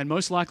 and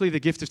most likely the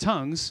gift of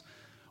tongues,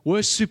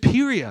 were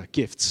superior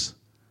gifts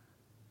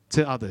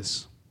to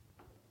others.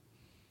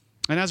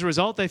 And as a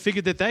result, they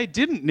figured that they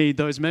didn't need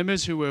those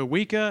members who were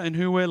weaker and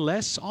who were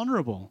less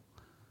honorable.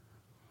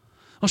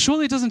 Well,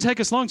 surely it doesn't take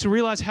us long to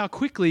realize how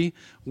quickly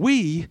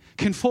we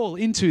can fall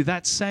into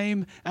that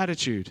same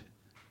attitude.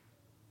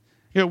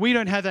 You know, we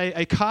don't have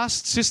a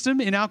caste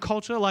system in our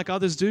culture like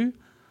others do,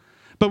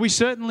 but we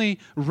certainly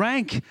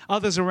rank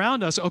others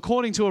around us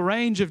according to a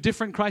range of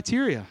different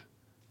criteria.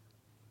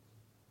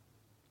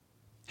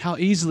 How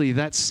easily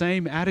that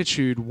same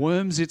attitude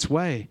worms its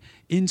way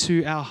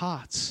into our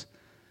hearts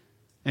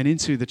and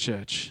into the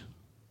church.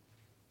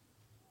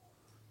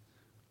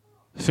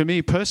 For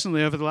me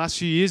personally, over the last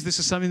few years, this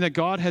is something that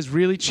God has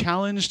really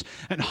challenged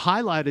and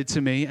highlighted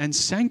to me and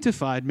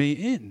sanctified me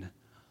in.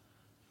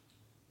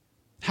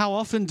 How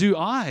often do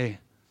I,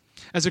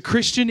 as a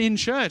Christian in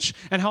church,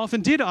 and how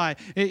often did I,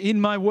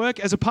 in my work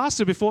as a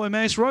pastor before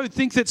Emmaus Road,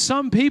 think that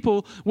some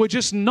people were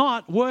just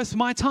not worth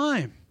my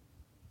time?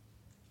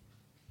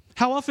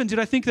 How often did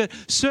I think that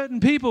certain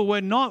people were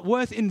not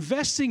worth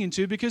investing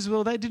into because,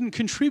 well, they didn't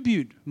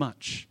contribute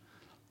much?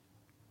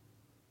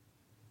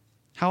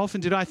 How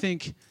often did I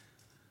think,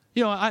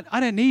 you know,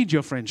 I don't need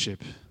your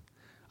friendship.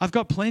 I've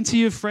got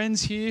plenty of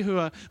friends here who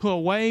are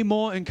way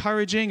more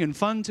encouraging and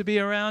fun to be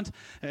around,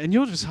 and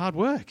you're just hard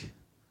work.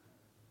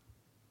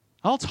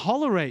 I'll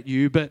tolerate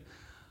you, but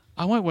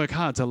I won't work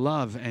hard to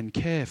love and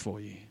care for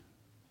you.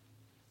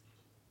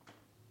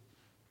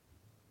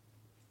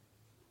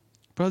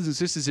 Brothers and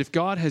sisters, if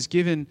God has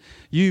given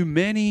you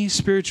many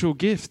spiritual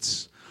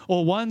gifts,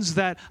 or ones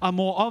that are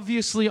more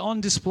obviously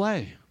on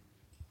display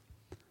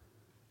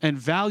and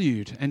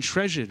valued and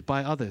treasured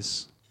by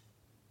others,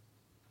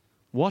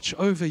 watch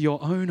over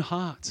your own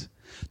heart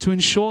to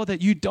ensure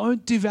that you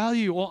don't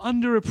devalue or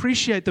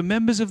underappreciate the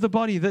members of the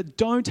body that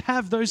don't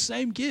have those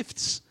same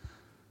gifts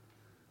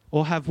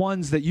or have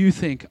ones that you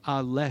think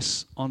are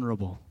less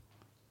honorable.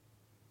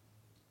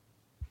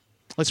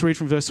 Let's read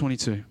from verse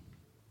 22.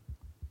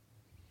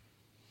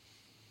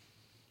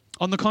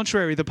 On the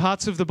contrary, the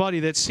parts of the body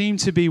that seem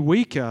to be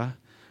weaker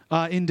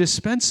are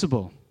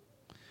indispensable.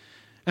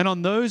 And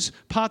on those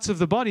parts of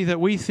the body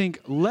that we think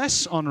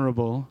less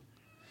honorable,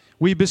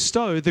 we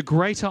bestow the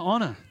greater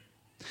honor.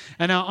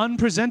 And our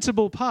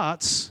unpresentable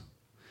parts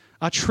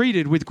are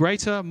treated with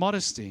greater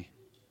modesty,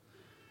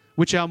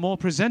 which our more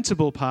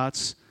presentable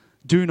parts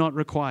do not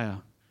require.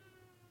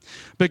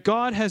 But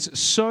God has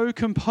so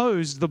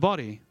composed the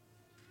body,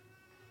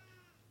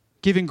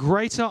 giving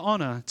greater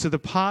honor to the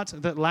part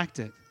that lacked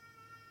it,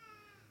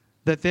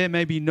 that there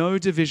may be no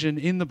division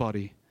in the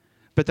body,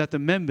 but that the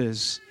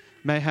members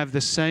may have the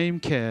same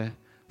care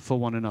for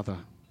one another.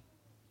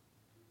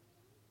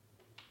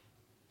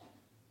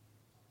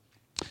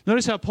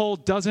 Notice how Paul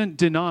doesn't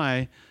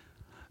deny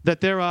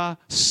that there are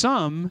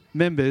some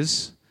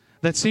members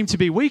that seem to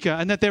be weaker,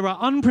 and that there are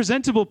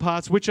unpresentable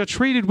parts which are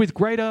treated with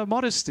greater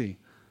modesty.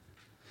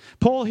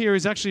 Paul here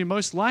is actually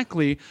most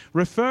likely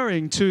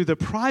referring to the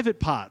private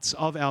parts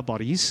of our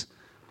bodies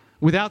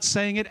without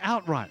saying it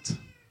outright.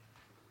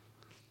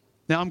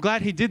 Now, I'm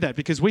glad he did that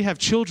because we have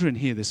children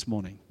here this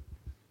morning.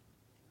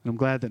 And I'm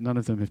glad that none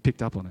of them have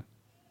picked up on it.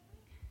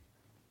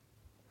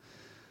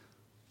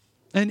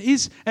 And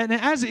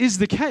as is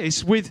the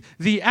case with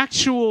the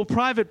actual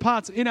private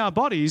parts in our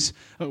bodies,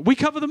 we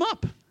cover them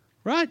up,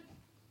 right?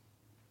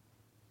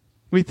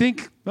 We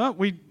think, well,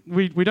 we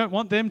don't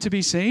want them to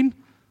be seen.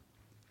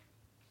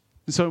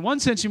 And so in one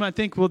sense, you might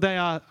think, well, they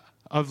are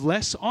of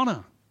less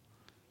honor.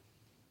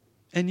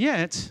 And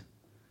yet,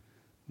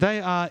 they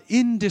are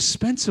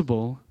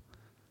indispensable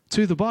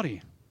to the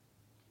body.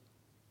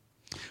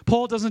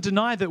 Paul doesn't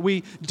deny that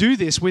we do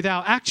this with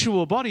our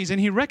actual bodies, and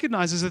he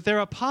recognizes that there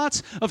are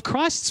parts of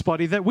Christ's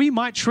body that we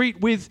might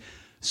treat with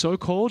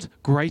so-called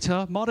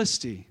greater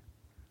modesty.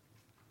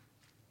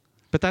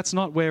 But that's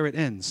not where it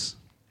ends.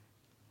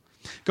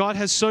 God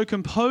has so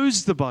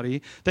composed the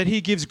body that he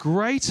gives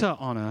greater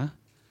honor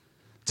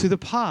to the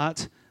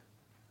part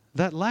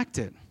that lacked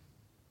it.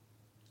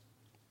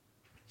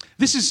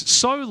 This is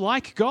so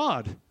like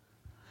God.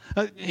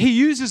 He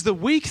uses the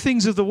weak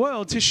things of the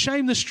world to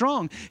shame the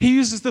strong. He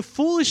uses the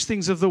foolish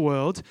things of the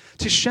world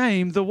to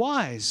shame the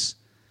wise.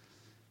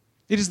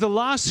 It is the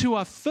last who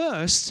are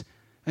first,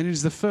 and it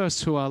is the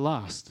first who are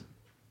last.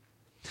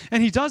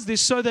 And he does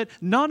this so that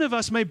none of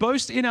us may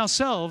boast in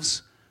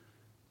ourselves,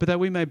 but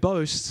that we may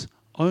boast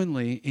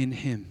only in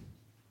him.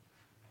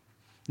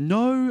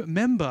 No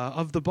member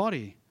of the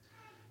body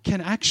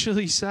can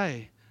actually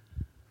say,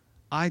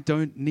 I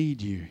don't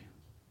need you.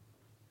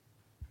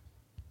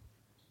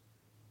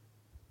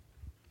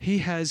 He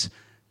has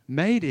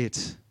made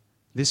it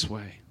this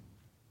way.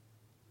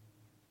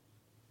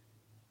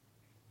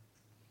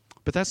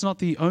 But that's not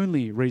the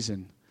only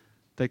reason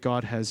that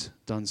God has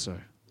done so.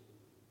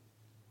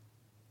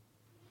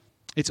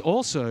 It's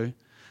also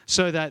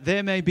so that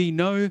there may be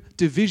no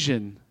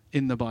division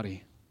in the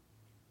body.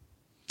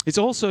 It's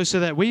also so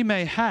that we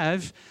may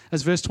have,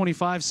 as verse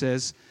 25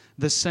 says,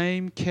 the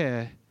same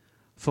care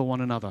for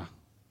one another.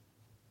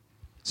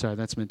 Sorry,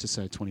 that's meant to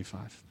say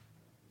 25.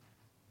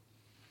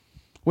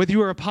 Whether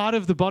you are a part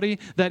of the body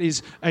that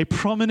is a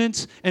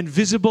prominent and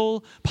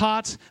visible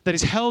part that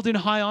is held in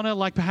high honor,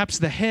 like perhaps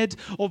the head,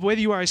 or whether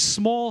you are a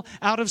small,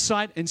 out of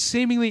sight, and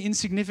seemingly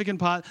insignificant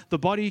part, the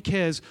body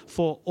cares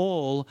for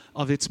all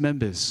of its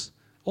members.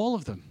 All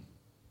of them.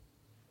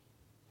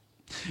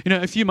 You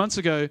know, a few months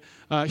ago,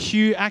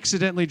 Hugh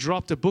accidentally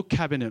dropped a book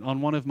cabinet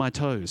on one of my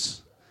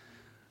toes.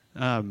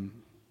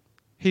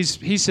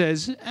 He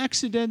says,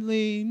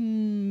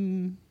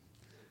 accidentally...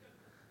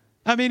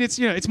 I mean,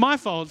 it's my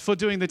fault for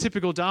doing the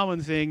typical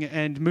Darwin thing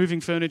and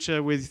moving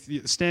furniture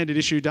with standard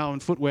issue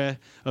Darwin footwear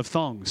of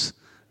thongs,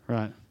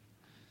 right?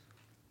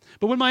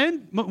 But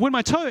when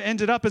my toe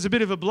ended up as a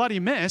bit of a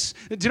bloody mess,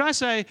 did I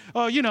say,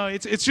 oh,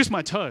 it's just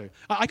my toe?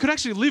 I could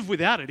actually live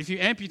without it. If you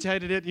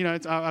amputated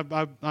it,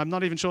 I'm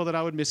not even sure that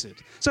I would miss it.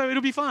 So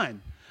it'll be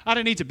fine. I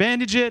don't need to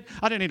bandage it.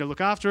 I don't need to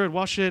look after it,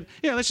 wash it.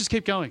 Yeah, let's just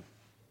keep going.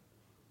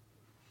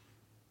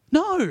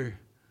 No.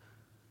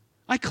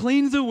 I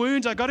cleaned the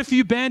wound, I got a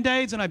few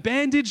Band-Aids, and I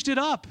bandaged it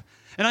up.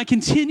 And I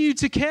continued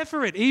to care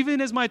for it,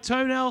 even as my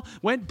toenail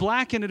went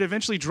black and it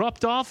eventually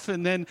dropped off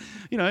and then,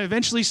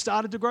 eventually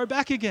started to grow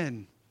back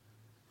again.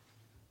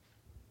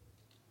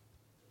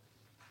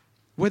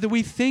 Whether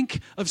we think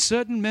of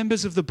certain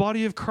members of the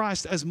body of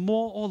Christ as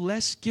more or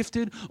less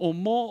gifted or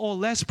more or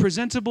less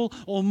presentable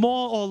or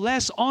more or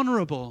less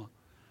honorable,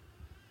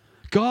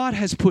 God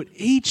has put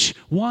each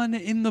one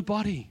in the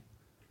body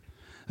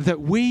that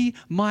we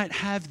might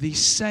have the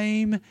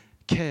same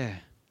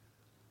care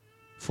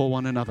for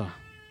one another.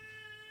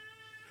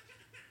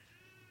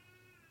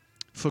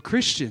 For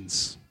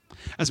Christians,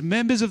 as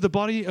members of the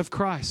body of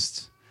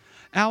Christ,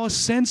 our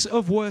sense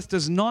of worth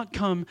does not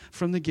come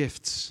from the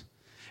gifts.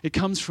 It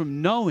comes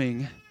from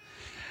knowing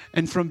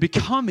and from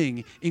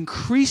becoming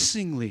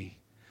increasingly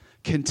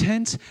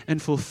content and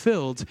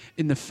fulfilled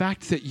in the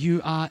fact that you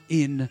are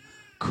in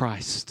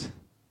Christ.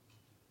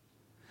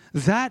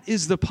 That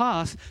is the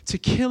path to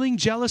killing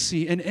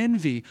jealousy and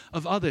envy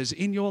of others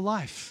in your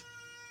life.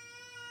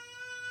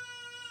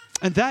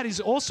 And that is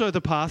also the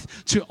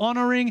path to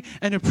honoring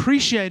and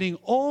appreciating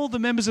all the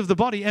members of the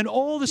body and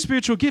all the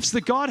spiritual gifts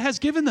that God has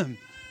given them.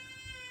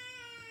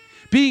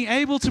 Being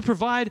able to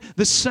provide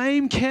the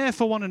same care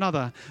for one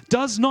another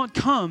does not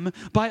come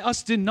by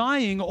us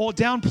denying or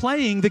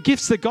downplaying the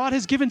gifts that God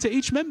has given to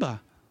each member.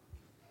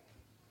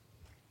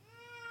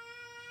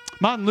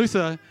 Martin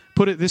Luther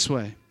put it this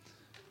way.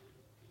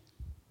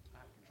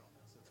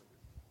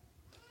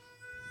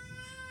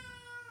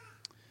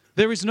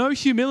 There is no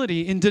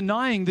humility in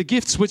denying the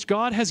gifts which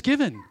God has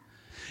given.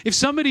 If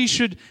somebody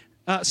said,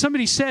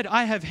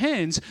 I have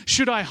hands,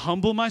 should I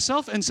humble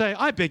myself and say,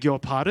 I beg your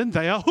pardon,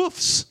 they are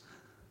hoofs?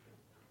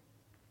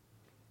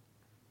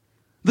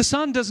 The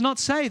sun does not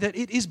say that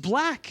it is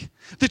black.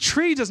 The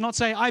tree does not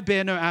say, I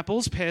bear no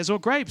apples, pears, or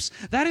grapes.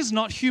 That is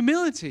not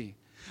humility.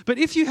 But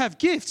if you have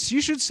gifts,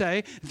 you should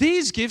say,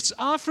 these gifts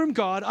are from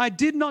God. I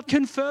did not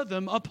confer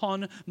them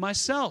upon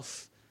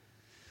myself.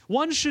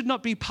 One should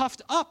not be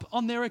puffed up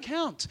on their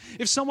account.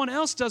 If someone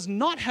else does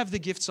not have the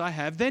gifts I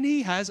have, then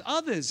he has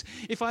others.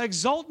 If I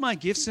exalt my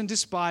gifts and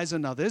despise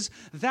another's,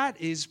 that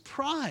is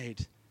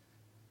pride.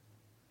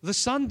 The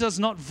sun does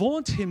not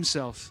vaunt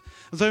himself,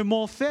 though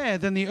more fair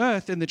than the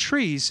earth and the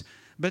trees,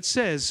 but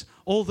says,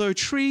 although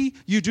tree,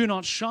 you do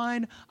not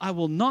shine, I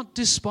will not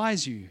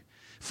despise you,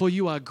 for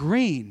you are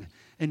green,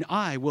 and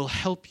I will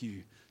help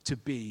you to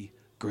be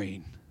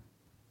green.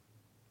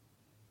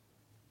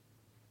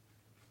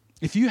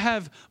 If you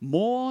have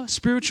more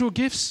spiritual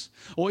gifts,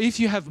 or if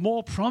you have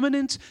more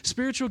prominent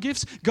spiritual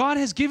gifts, God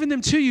has given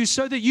them to you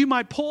so that you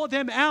might pour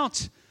them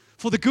out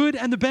for the good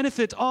and the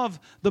benefit of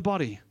the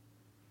body.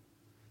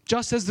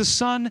 Just as the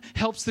sun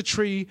helps the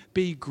tree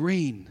be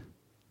green.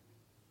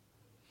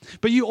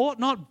 But you ought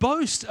not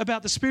boast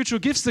about the spiritual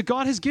gifts that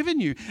God has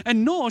given you,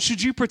 and nor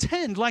should you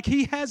pretend like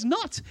He has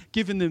not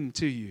given them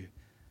to you.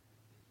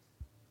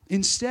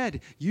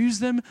 Instead, use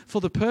them for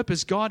the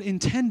purpose God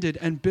intended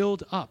and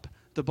build up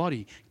the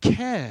body.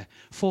 Care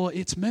for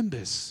its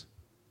members.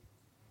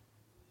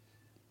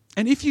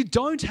 And if you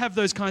don't have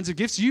those kinds of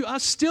gifts, you are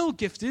still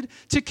gifted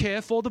to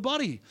care for the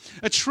body.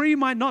 A tree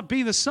might not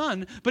be the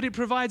sun, but it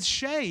provides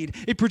shade.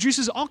 It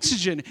produces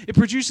oxygen. It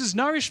produces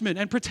nourishment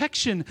and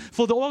protection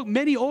for the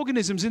many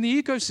organisms in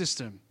the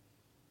ecosystem.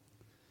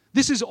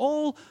 This is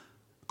all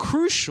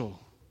crucial,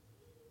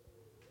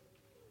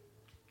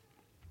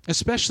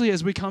 especially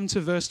as we come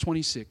to verse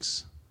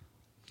 26.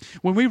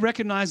 When we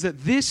recognize that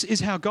this is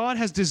how God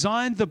has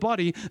designed the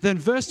body, then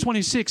verse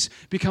 26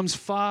 becomes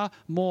far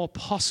more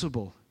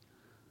possible.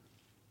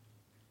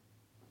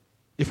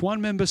 If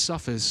one member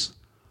suffers,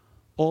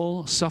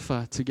 all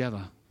suffer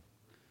together.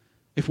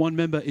 If one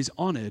member is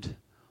honored,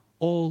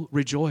 all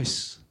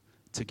rejoice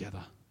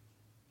together.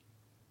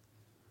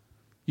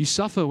 You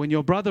suffer when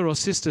your brother or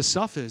sister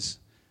suffers,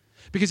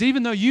 because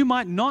even though you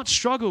might not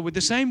struggle with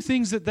the same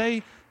things that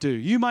they do,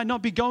 you might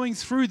not be going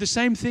through the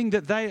same thing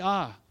that they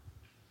are,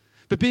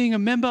 but being a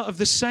member of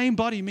the same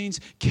body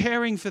means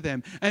caring for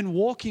them and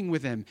walking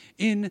with them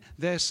in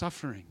their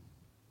suffering.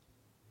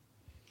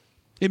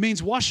 It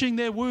means washing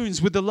their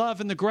wounds with the love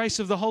and the grace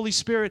of the Holy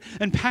Spirit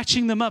and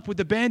patching them up with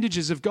the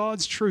bandages of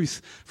God's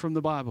truth from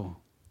the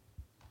Bible.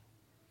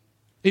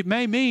 It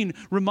may mean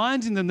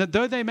reminding them that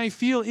though they may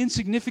feel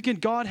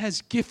insignificant, God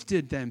has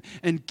gifted them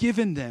and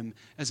given them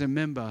as a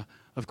member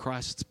of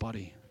Christ's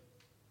body.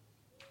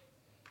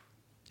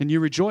 And you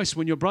rejoice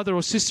when your brother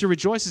or sister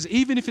rejoices,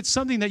 even if it's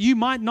something that you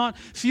might not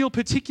feel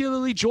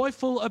particularly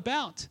joyful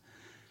about.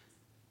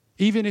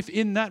 Even if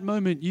in that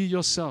moment you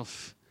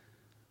yourself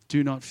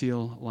do not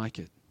feel like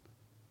it.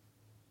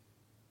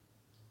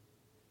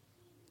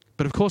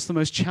 But of course, the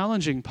most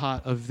challenging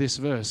part of this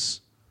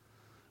verse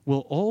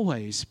will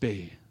always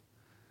be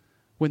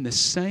when the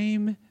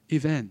same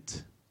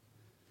event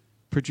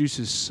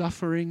produces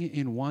suffering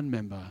in one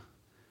member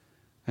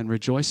and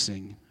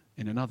rejoicing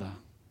in another.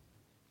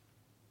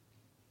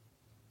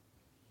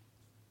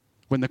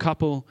 When the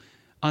couple,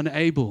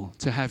 unable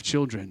to have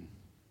children,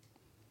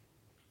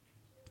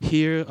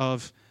 hear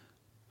of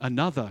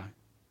another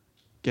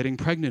getting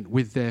pregnant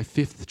with their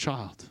 5th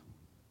child.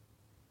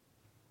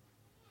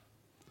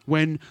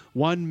 When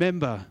one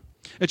member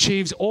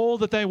achieves all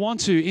that they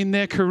want to in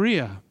their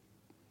career,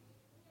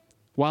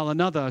 while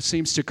another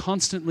seems to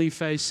constantly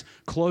face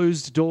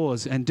closed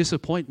doors and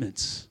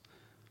disappointments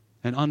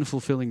and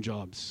unfulfilling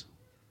jobs.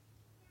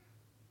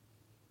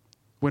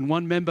 When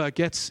one member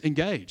gets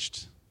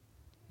engaged,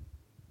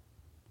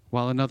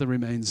 while another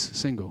remains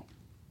single.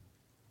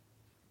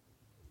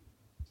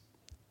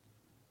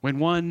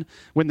 When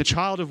the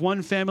child of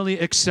one family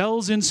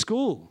excels in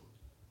school,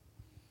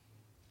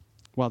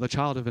 while the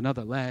child of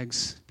another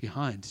lags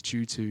behind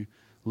due to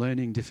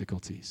learning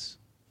difficulties.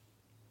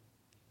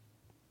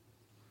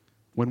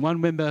 When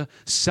one member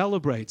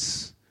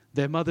celebrates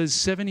their mother's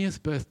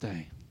 70th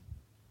birthday,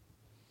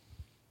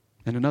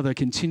 and another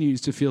continues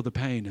to feel the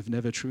pain of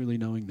never truly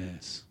knowing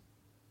theirs.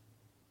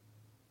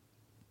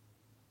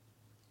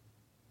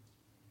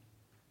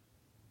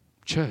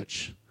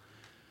 Church,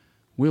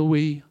 will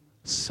we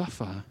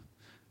suffer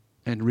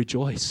and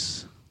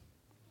rejoice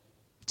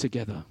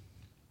together?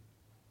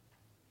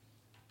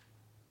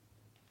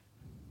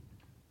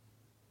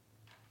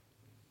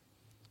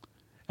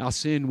 Our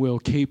sin will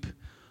keep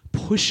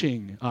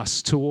pushing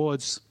us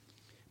towards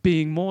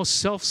being more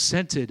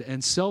self-centered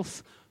and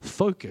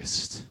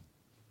self-focused.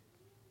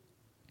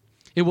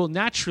 It will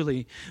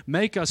naturally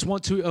make us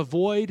want to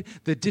avoid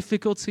the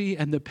difficulty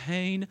and the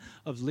pain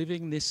of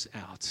living this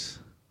out.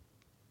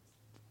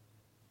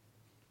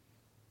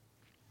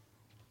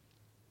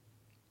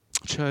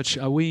 Church,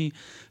 are we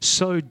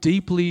so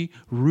deeply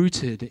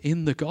rooted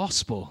in the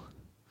gospel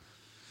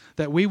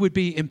that we would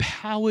be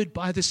empowered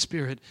by the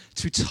Spirit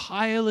to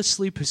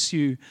tirelessly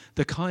pursue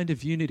the kind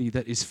of unity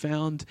that is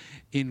found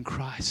in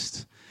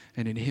Christ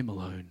and in Him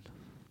alone?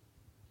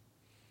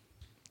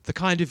 The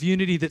kind of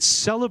unity that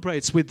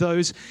celebrates with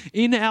those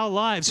in our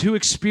lives who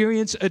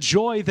experience a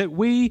joy that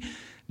we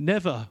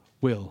never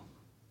will.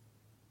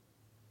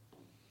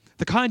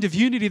 The kind of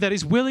unity that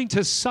is willing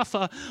to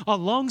suffer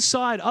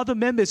alongside other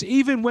members,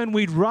 even when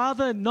we'd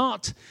rather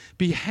not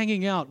be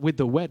hanging out with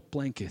the wet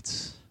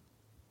blankets.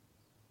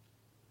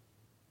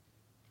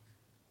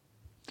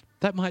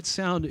 That might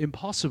sound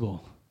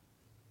impossible,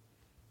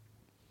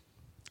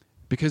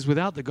 because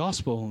without the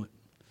gospel,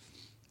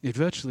 it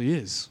virtually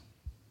is.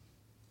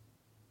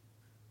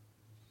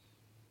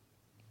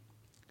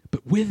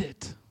 But with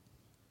it,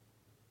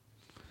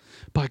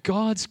 by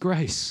God's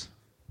grace,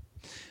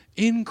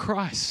 in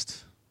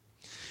Christ,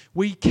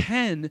 we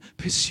can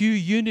pursue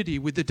unity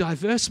with the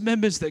diverse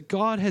members that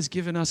God has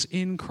given us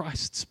in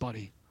Christ's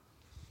body.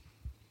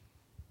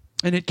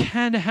 And it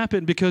can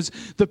happen because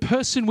the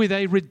person with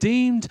a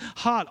redeemed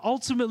heart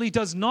ultimately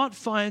does not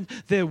find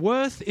their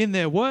worth in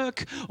their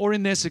work or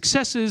in their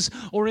successes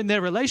or in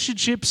their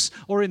relationships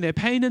or in their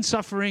pain and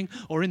suffering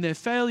or in their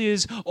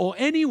failures or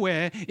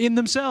anywhere in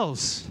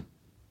themselves.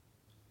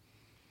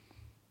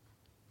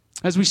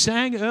 As we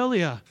sang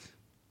earlier,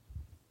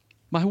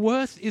 my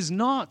worth is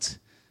not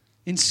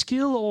in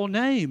skill or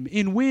name,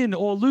 in win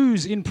or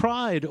lose, in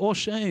pride or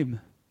shame,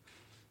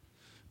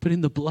 but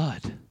in the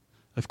blood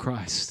of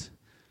Christ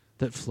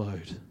that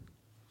flowed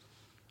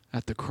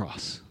at the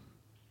cross.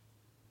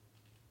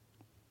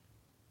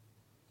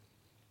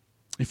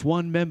 If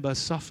one member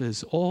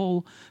suffers,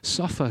 all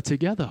suffer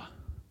together.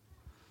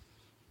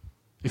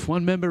 If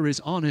one member is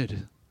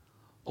honored,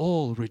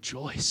 all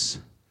rejoice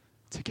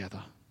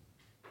together.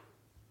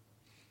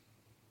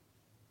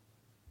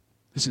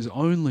 This is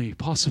only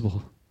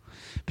possible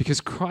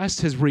because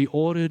Christ has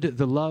reordered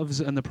the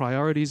loves and the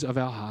priorities of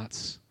our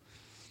hearts.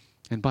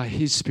 And by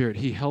His Spirit,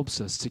 He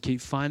helps us to keep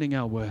finding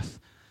our worth,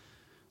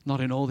 not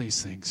in all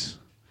these things,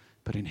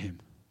 but in Him.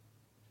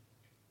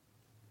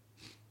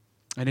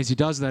 And as He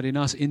does that in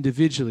us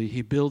individually,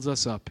 He builds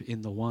us up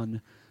in the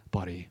one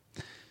body,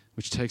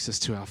 which takes us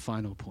to our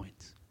final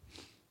point.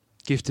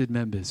 Gifted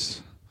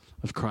members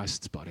of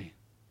Christ's body.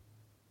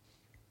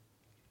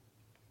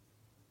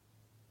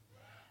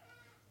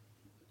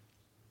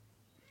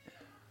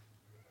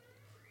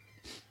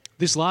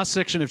 This last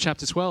section of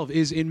chapter 12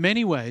 is in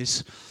many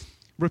ways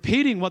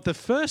repeating what the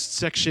first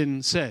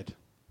section said.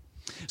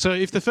 So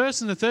if the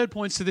first and the third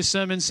points to this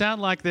sermon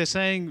sound like they're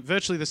saying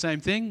virtually the same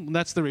thing,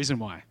 that's the reason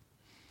why.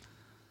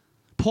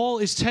 Paul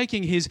is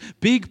taking his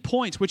big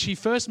point, which he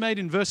first made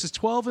in verses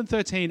 12 and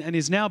 13, and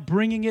is now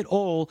bringing it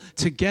all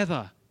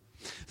together.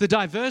 The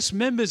diverse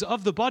members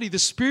of the body, the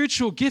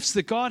spiritual gifts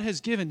that God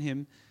has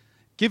given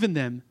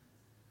them,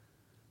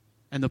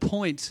 and the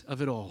point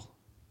of it all,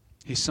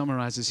 he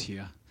summarizes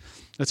here.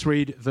 Let's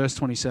read verse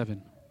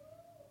 27.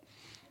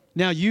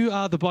 Now you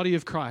are the body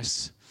of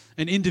Christ,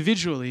 and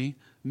individually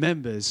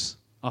members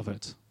of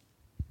it.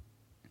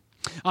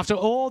 After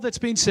all that's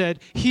been said,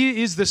 here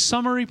is the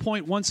summary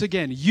point once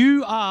again.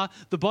 You are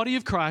the body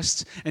of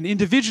Christ and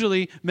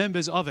individually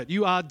members of it.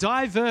 You are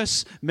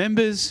diverse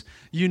members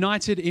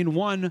united in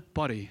one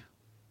body.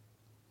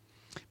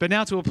 But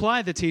now to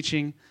apply that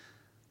teaching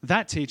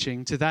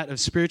to that of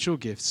spiritual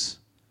gifts,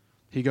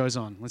 he goes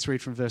on. Let's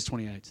read from verse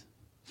 28.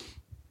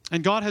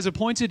 And God has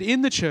appointed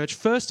in the church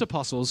first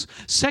apostles,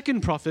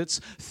 second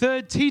prophets,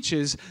 third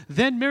teachers,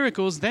 then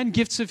miracles, then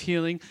gifts of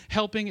healing,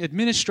 helping,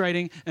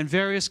 administrating, and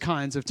various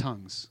kinds of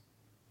tongues.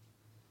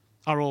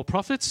 Are all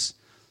prophets?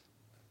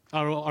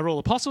 Are all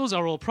apostles?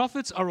 Are all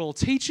prophets? Are all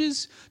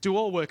teachers? Do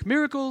all work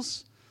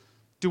miracles?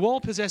 Do all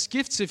possess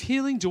gifts of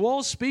healing? Do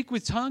all speak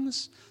with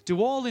tongues?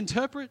 Do all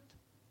interpret?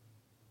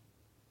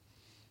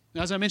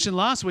 Now, as I mentioned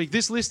last week,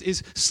 this list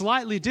is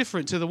slightly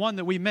different to the one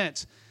that we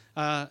met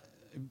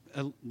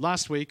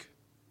last week,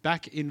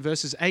 back in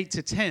verses 8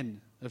 to 10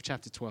 of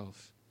chapter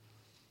 12.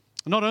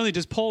 Not only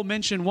does Paul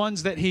mention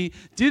ones that he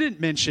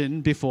didn't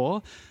mention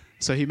before,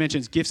 so he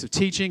mentions gifts of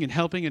teaching and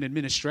helping and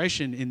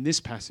administration in this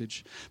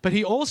passage, but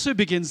he also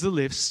begins the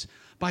list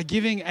by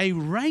giving a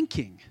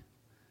ranking.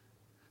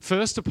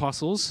 First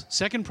apostles,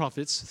 second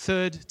prophets,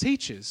 third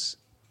teachers.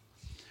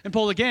 And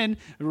Paul again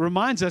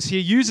reminds us, he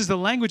uses the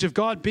language of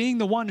God being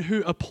the one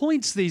who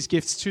appoints these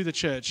gifts to the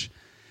church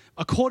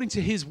according to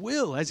His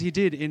will, as He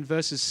did in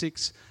verses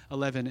 6,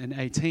 11, and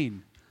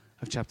 18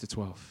 of chapter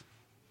 12.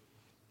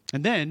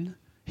 And then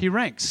he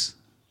ranks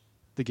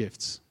the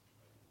gifts.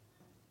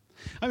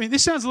 I mean,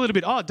 this sounds a little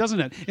bit odd, doesn't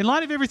it? In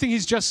light of everything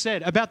he's just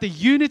said about the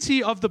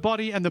unity of the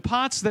body and the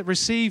parts that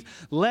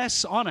receive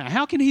less honor,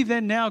 how can he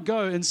then now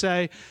go and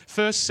say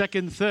first,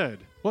 second, third?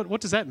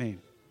 What does that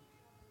mean?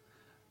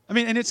 I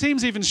mean, and it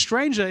seems even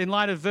stranger in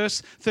light of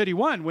verse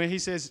 31, where he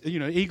says,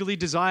 eagerly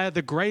desire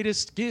the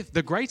greatest gift,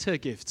 the greater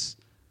gifts.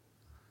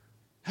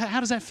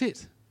 How does that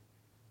fit?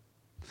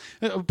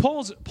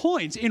 Paul's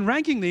point in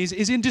ranking these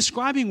is in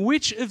describing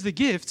which of the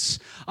gifts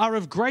are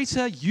of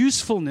greater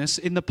usefulness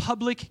in the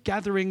public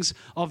gatherings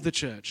of the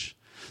church.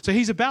 So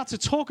he's about to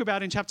talk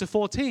about in chapter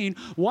 14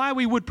 why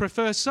he would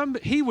prefer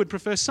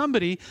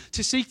somebody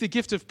to seek the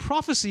gift of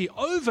prophecy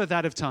over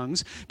that of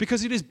tongues,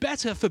 because it is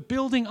better for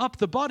building up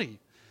the body.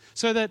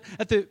 So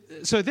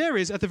there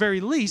is, at the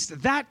very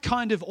least, that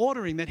kind of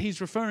ordering that he's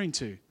referring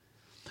to.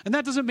 And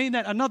that doesn't mean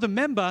that another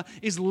member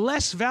is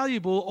less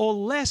valuable or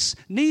less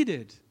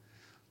needed.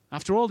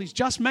 After all, he's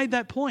just made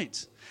that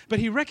point. But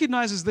he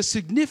recognizes the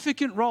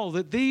significant role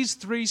that these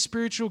three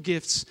spiritual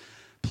gifts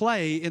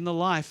play in the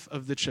life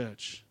of the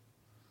church.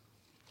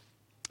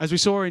 As we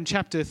saw in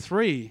chapter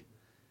 3,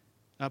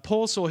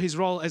 Paul saw his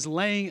role as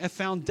laying a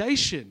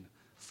foundation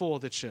for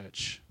the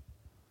church.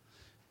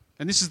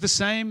 And this is the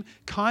same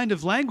kind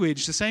of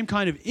language, the same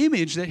kind of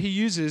image that he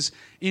uses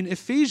in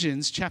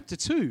Ephesians chapter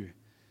 2.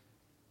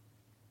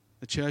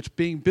 The church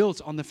being built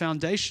on the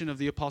foundation of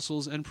the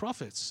apostles and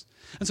prophets.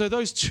 And so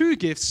those two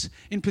gifts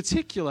in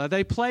particular,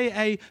 they play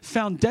a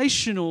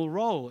foundational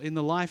role in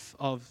the life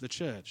of the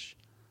church.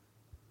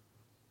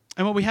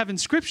 And what we have in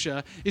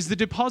Scripture is the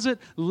deposit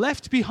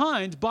left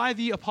behind by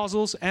the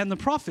apostles and the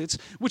prophets,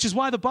 which is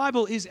why the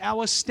Bible is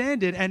our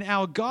standard and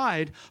our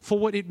guide for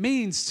what it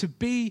means to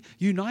be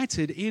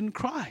united in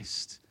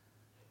Christ.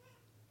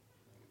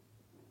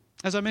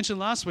 As I mentioned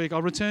last week,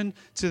 I'll return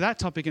to that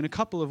topic in a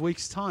couple of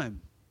weeks'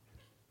 time.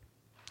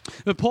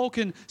 But Paul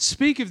can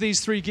speak of these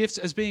three gifts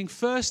as being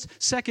first,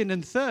 second,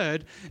 and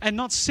third, and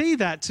not see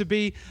that to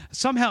be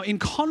somehow in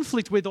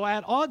conflict with or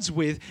at odds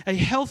with a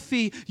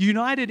healthy,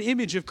 united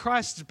image of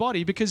Christ's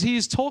body, because he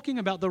is talking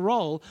about the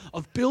role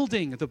of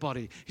building the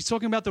body. He's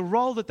talking about the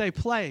role that they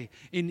play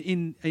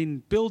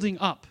in building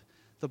up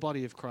the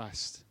body of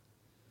Christ.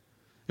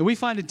 And we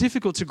find it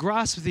difficult to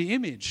grasp the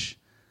image.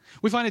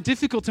 We find it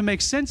difficult to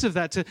make sense of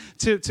that,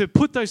 to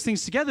put those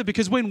things together,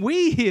 because when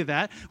we hear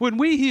that, when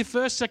we hear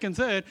first, second,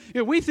 third,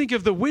 we think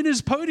of the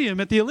winner's podium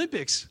at the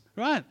Olympics,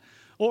 right?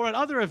 Or at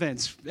other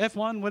events,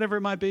 F1, whatever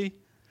it might be.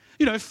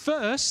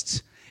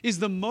 First is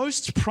the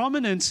most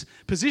prominent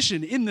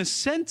position in the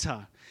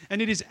center,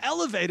 and it is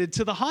elevated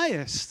to the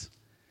highest.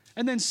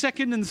 And then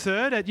second and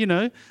third at,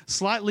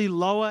 slightly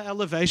lower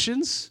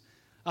elevations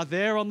are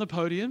there on the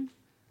podium.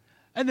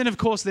 And then, of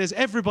course, there's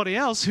everybody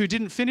else who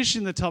didn't finish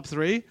in the top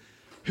three,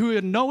 who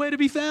are nowhere to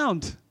be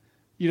found.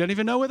 You don't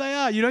even know where they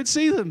are. You don't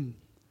see them.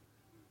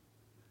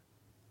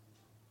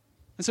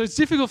 And so it's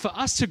difficult for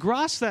us to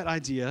grasp that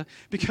idea,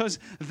 because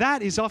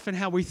that is often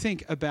how we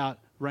think about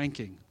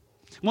ranking.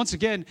 Once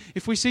again,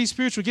 if we see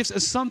spiritual gifts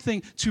as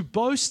something to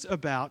boast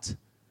about,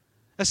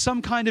 as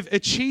some kind of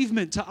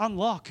achievement to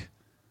unlock,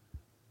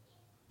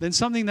 then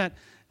something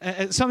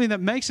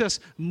that makes us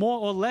more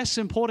or less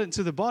important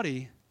to the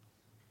body,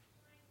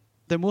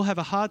 then we'll have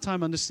a hard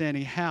time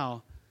understanding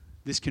how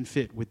this can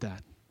fit with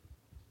that.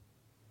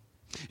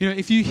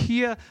 If you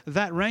hear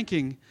that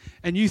ranking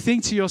and you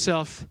think to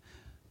yourself,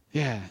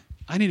 yeah,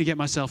 I need to get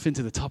myself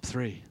into the top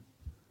three.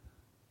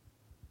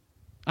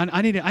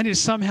 I need to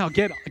somehow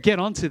get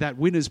onto that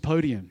winner's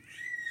podium.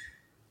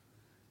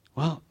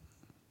 Well,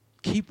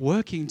 keep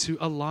working to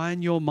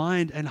align your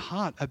mind and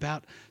heart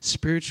about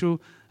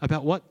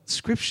what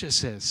Scripture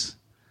says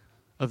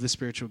of the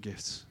spiritual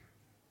gifts.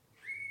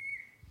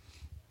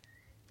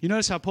 You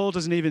notice how Paul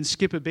doesn't even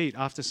skip a beat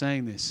after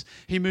saying this.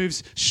 He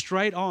moves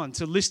straight on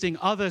to listing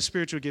other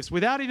spiritual gifts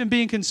without even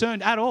being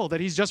concerned at all that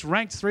he's just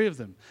ranked three of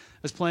them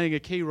as playing a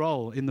key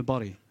role in the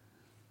body.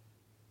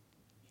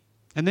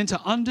 And then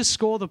to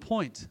underscore the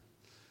point,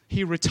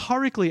 he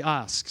rhetorically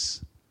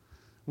asks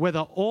whether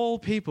all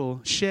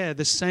people share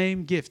the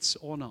same gifts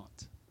or not.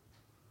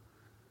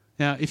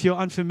 Now, if you're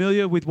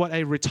unfamiliar with what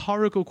a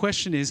rhetorical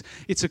question is,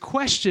 it's a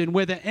question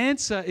where the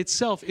answer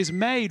itself is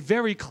made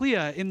very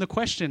clear in the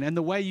question and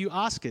the way you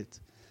ask it.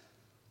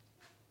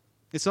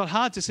 It's not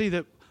hard to see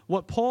that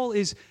what Paul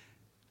is,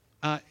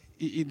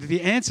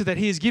 the answer that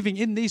he is giving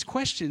in these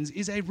questions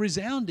is a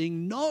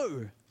resounding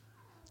no.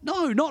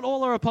 No, not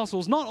all are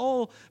apostles, not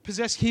all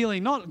possess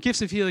healing, not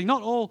gifts of healing,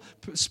 not all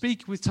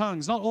speak with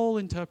tongues, not all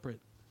interpret.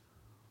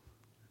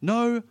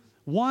 No,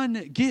 one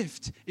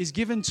gift is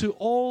given to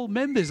all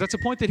members. That's a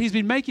point that he's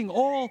been making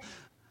all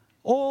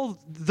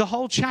the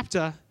whole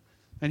chapter,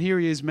 and here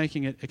he is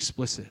making it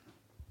explicit.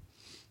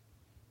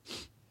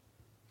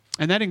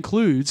 And that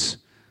includes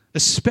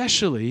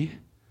especially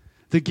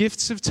the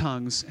gifts of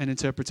tongues and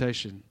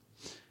interpretation.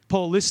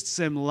 Paul lists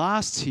them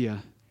last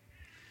here,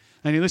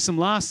 and he lists them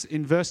last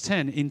in verse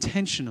 10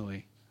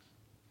 intentionally.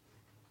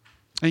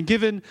 And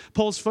given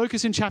Paul's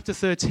focus in chapter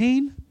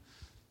 13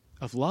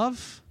 of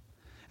love,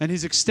 and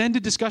his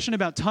extended discussion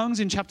about tongues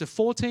in chapter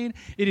 14,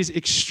 it is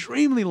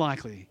extremely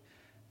likely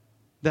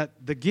that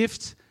the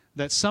gift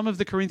that some of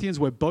the Corinthians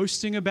were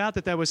boasting about,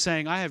 that they were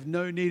saying, I have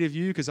no need of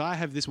you because I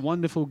have this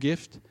wonderful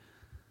gift,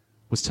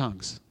 was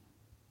tongues.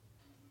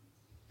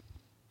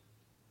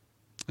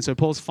 And so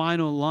Paul's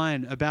final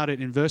line about it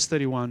in verse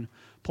 31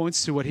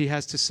 points to what he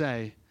has to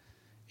say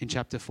in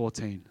chapter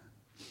 14.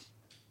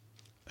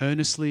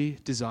 Earnestly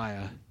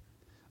desire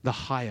the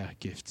higher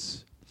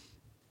gifts.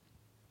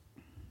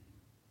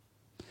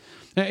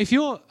 Now, if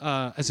you're,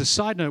 as a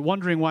side note,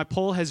 wondering why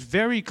Paul has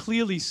very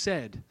clearly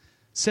said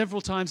several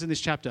times in this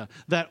chapter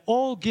that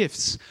all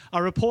gifts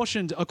are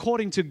apportioned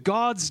according to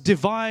God's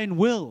divine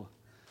will,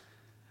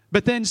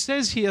 but then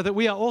says here that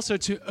we are also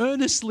to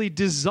earnestly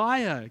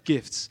desire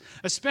gifts,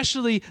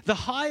 especially the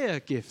higher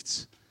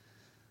gifts,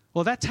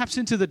 well, that taps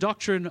into the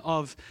doctrine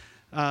of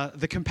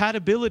the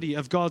compatibility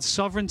of God's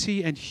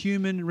sovereignty and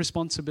human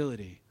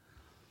responsibility.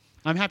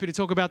 I'm happy to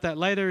talk about that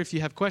later if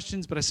you have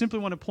questions, but I simply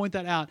want to point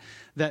that out,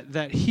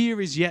 that here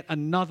is yet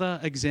another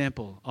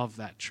example of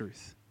that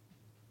truth.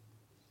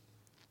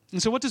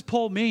 And so what does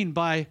Paul mean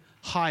by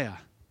higher?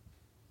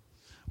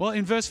 Well,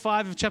 in verse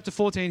 5 of chapter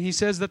 14, he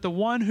says that the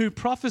one who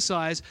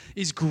prophesies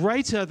is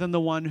greater than the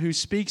one who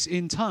speaks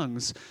in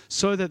tongues,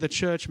 so that the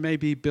church may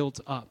be built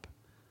up.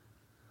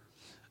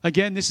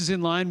 Again, this is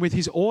in line with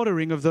his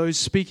ordering of those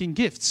speaking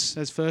gifts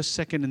as first,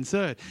 second, and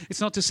third.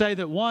 It's not to say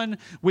that one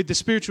with the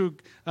spiritual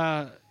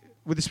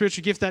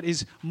gift that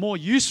is more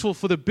useful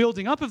for the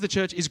building up of the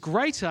church is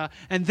greater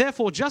and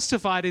therefore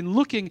justified in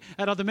looking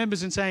at other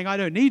members and saying, I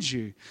don't need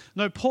you.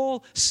 No,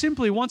 Paul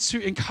simply wants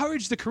to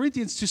encourage the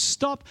Corinthians to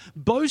stop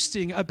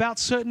boasting about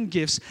certain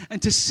gifts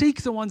and to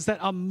seek the ones that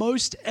are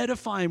most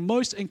edifying,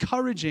 most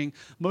encouraging,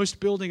 most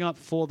building up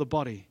for the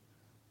body.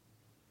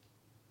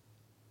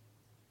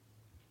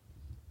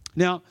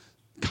 Now,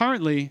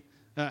 currently,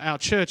 our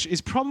church is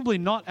probably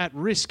not at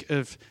risk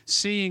of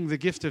seeing the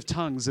gift of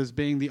tongues as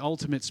being the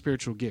ultimate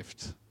spiritual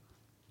gift.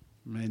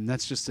 I mean,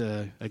 that's just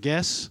a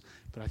guess,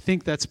 but I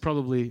think that's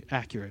probably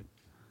accurate.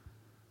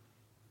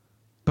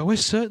 But we're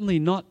certainly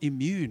not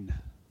immune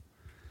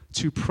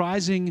to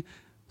prizing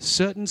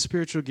certain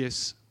spiritual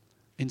gifts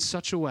in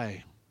such a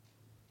way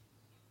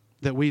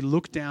that we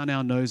look down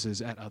our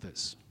noses at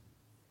others.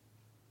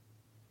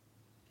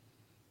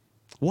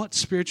 What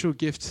spiritual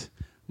gift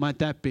might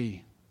that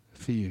be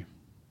for you?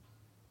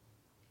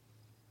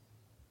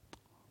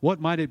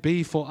 What might it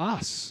be for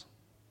us?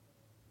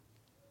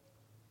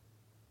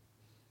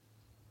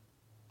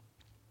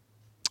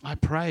 I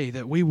pray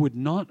that we would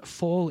not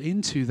fall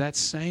into that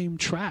same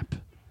trap,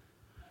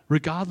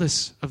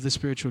 regardless of the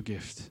spiritual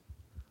gift.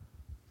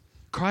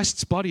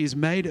 Christ's body is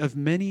made of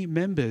many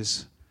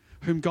members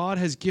whom God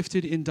has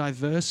gifted in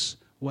diverse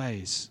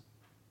ways.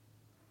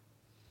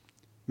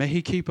 May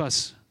He keep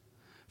us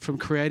from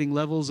creating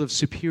levels of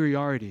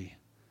superiority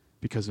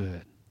because of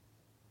it.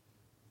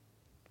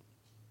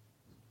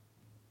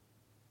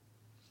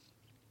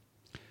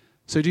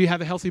 So do you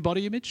have a healthy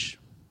body image?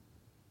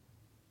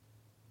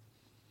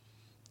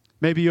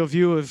 Maybe your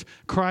view of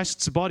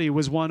Christ's body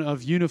was one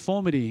of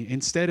uniformity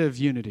instead of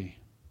unity.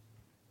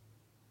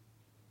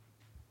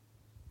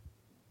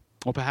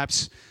 Or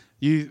perhaps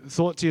you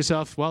thought to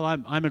yourself, well,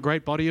 I'm a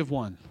great body of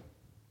one.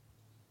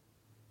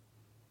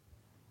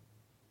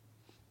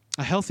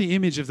 A healthy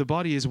image of the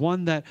body is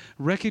one that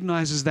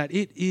recognizes that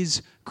it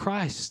is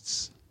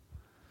Christ's,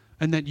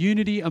 and that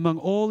unity among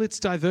all its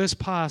diverse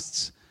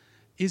parts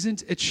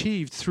isn't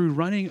achieved through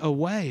running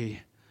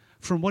away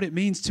from what it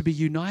means to be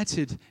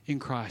united in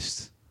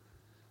Christ,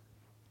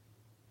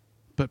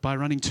 but by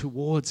running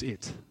towards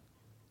it.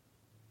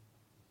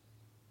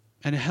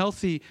 And a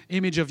healthy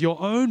image of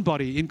your own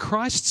body in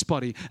Christ's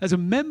body as a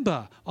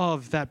member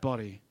of that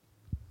body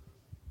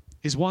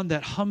is one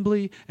that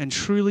humbly and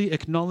truly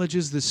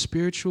acknowledges the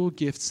spiritual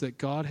gifts that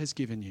God has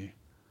given you,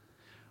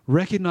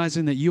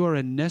 recognizing that you are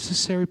a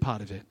necessary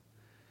part of it,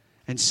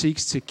 and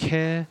seeks to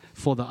care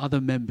for the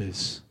other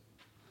members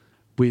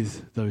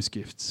with those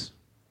gifts.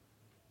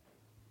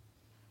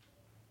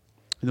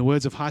 In the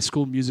words of High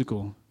School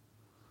Musical,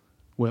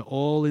 we're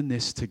all in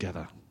this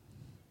together.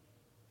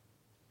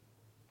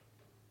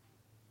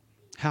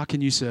 How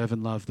can you serve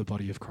and love the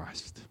body of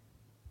Christ?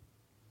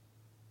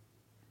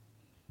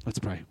 Let's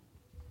pray.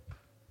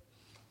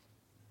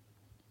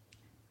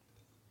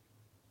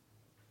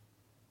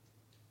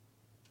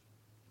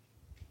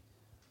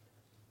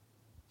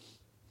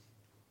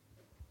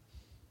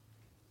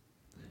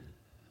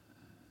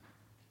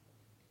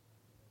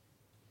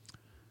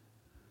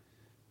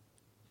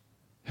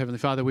 Heavenly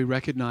Father, we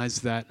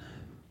recognize that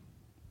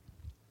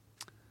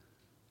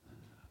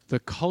the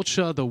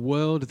culture, the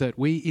world that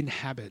we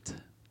inhabit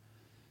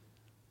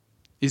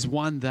is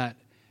one that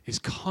is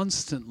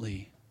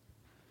constantly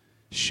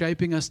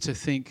shaping us to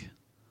think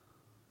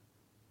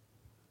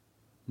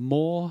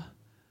more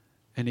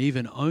and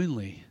even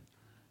only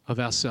of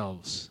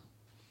ourselves.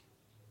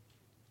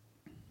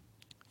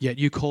 Yet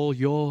you call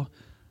your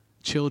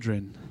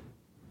children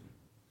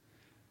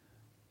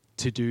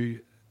to do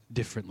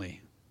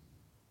differently.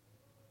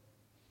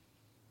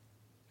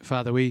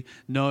 Father, we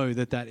know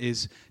that that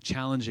is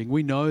challenging.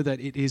 We know that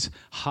it is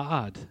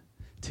hard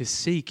to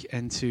seek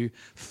and to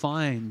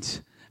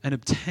find and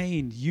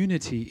obtain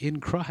unity in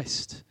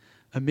Christ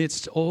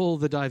amidst all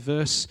the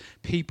diverse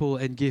people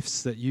and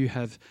gifts that you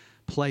have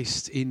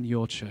placed in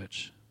your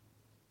church.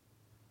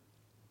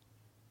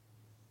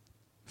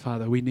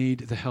 Father, we need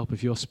the help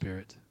of your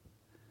Spirit.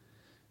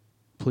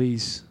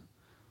 Please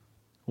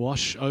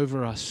wash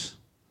over us.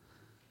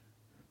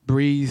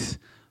 Breathe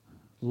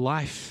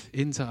life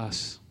into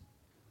us,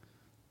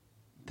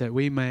 that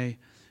we may,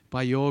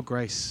 by your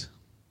grace,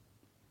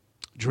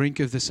 drink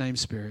of the same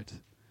Spirit,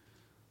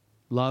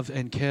 love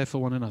and care for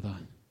one another,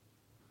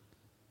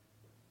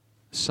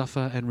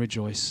 suffer and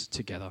rejoice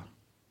together.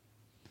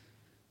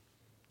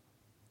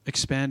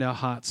 Expand our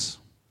hearts,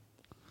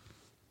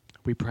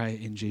 we pray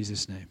in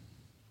Jesus' name.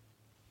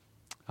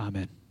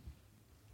 Amen.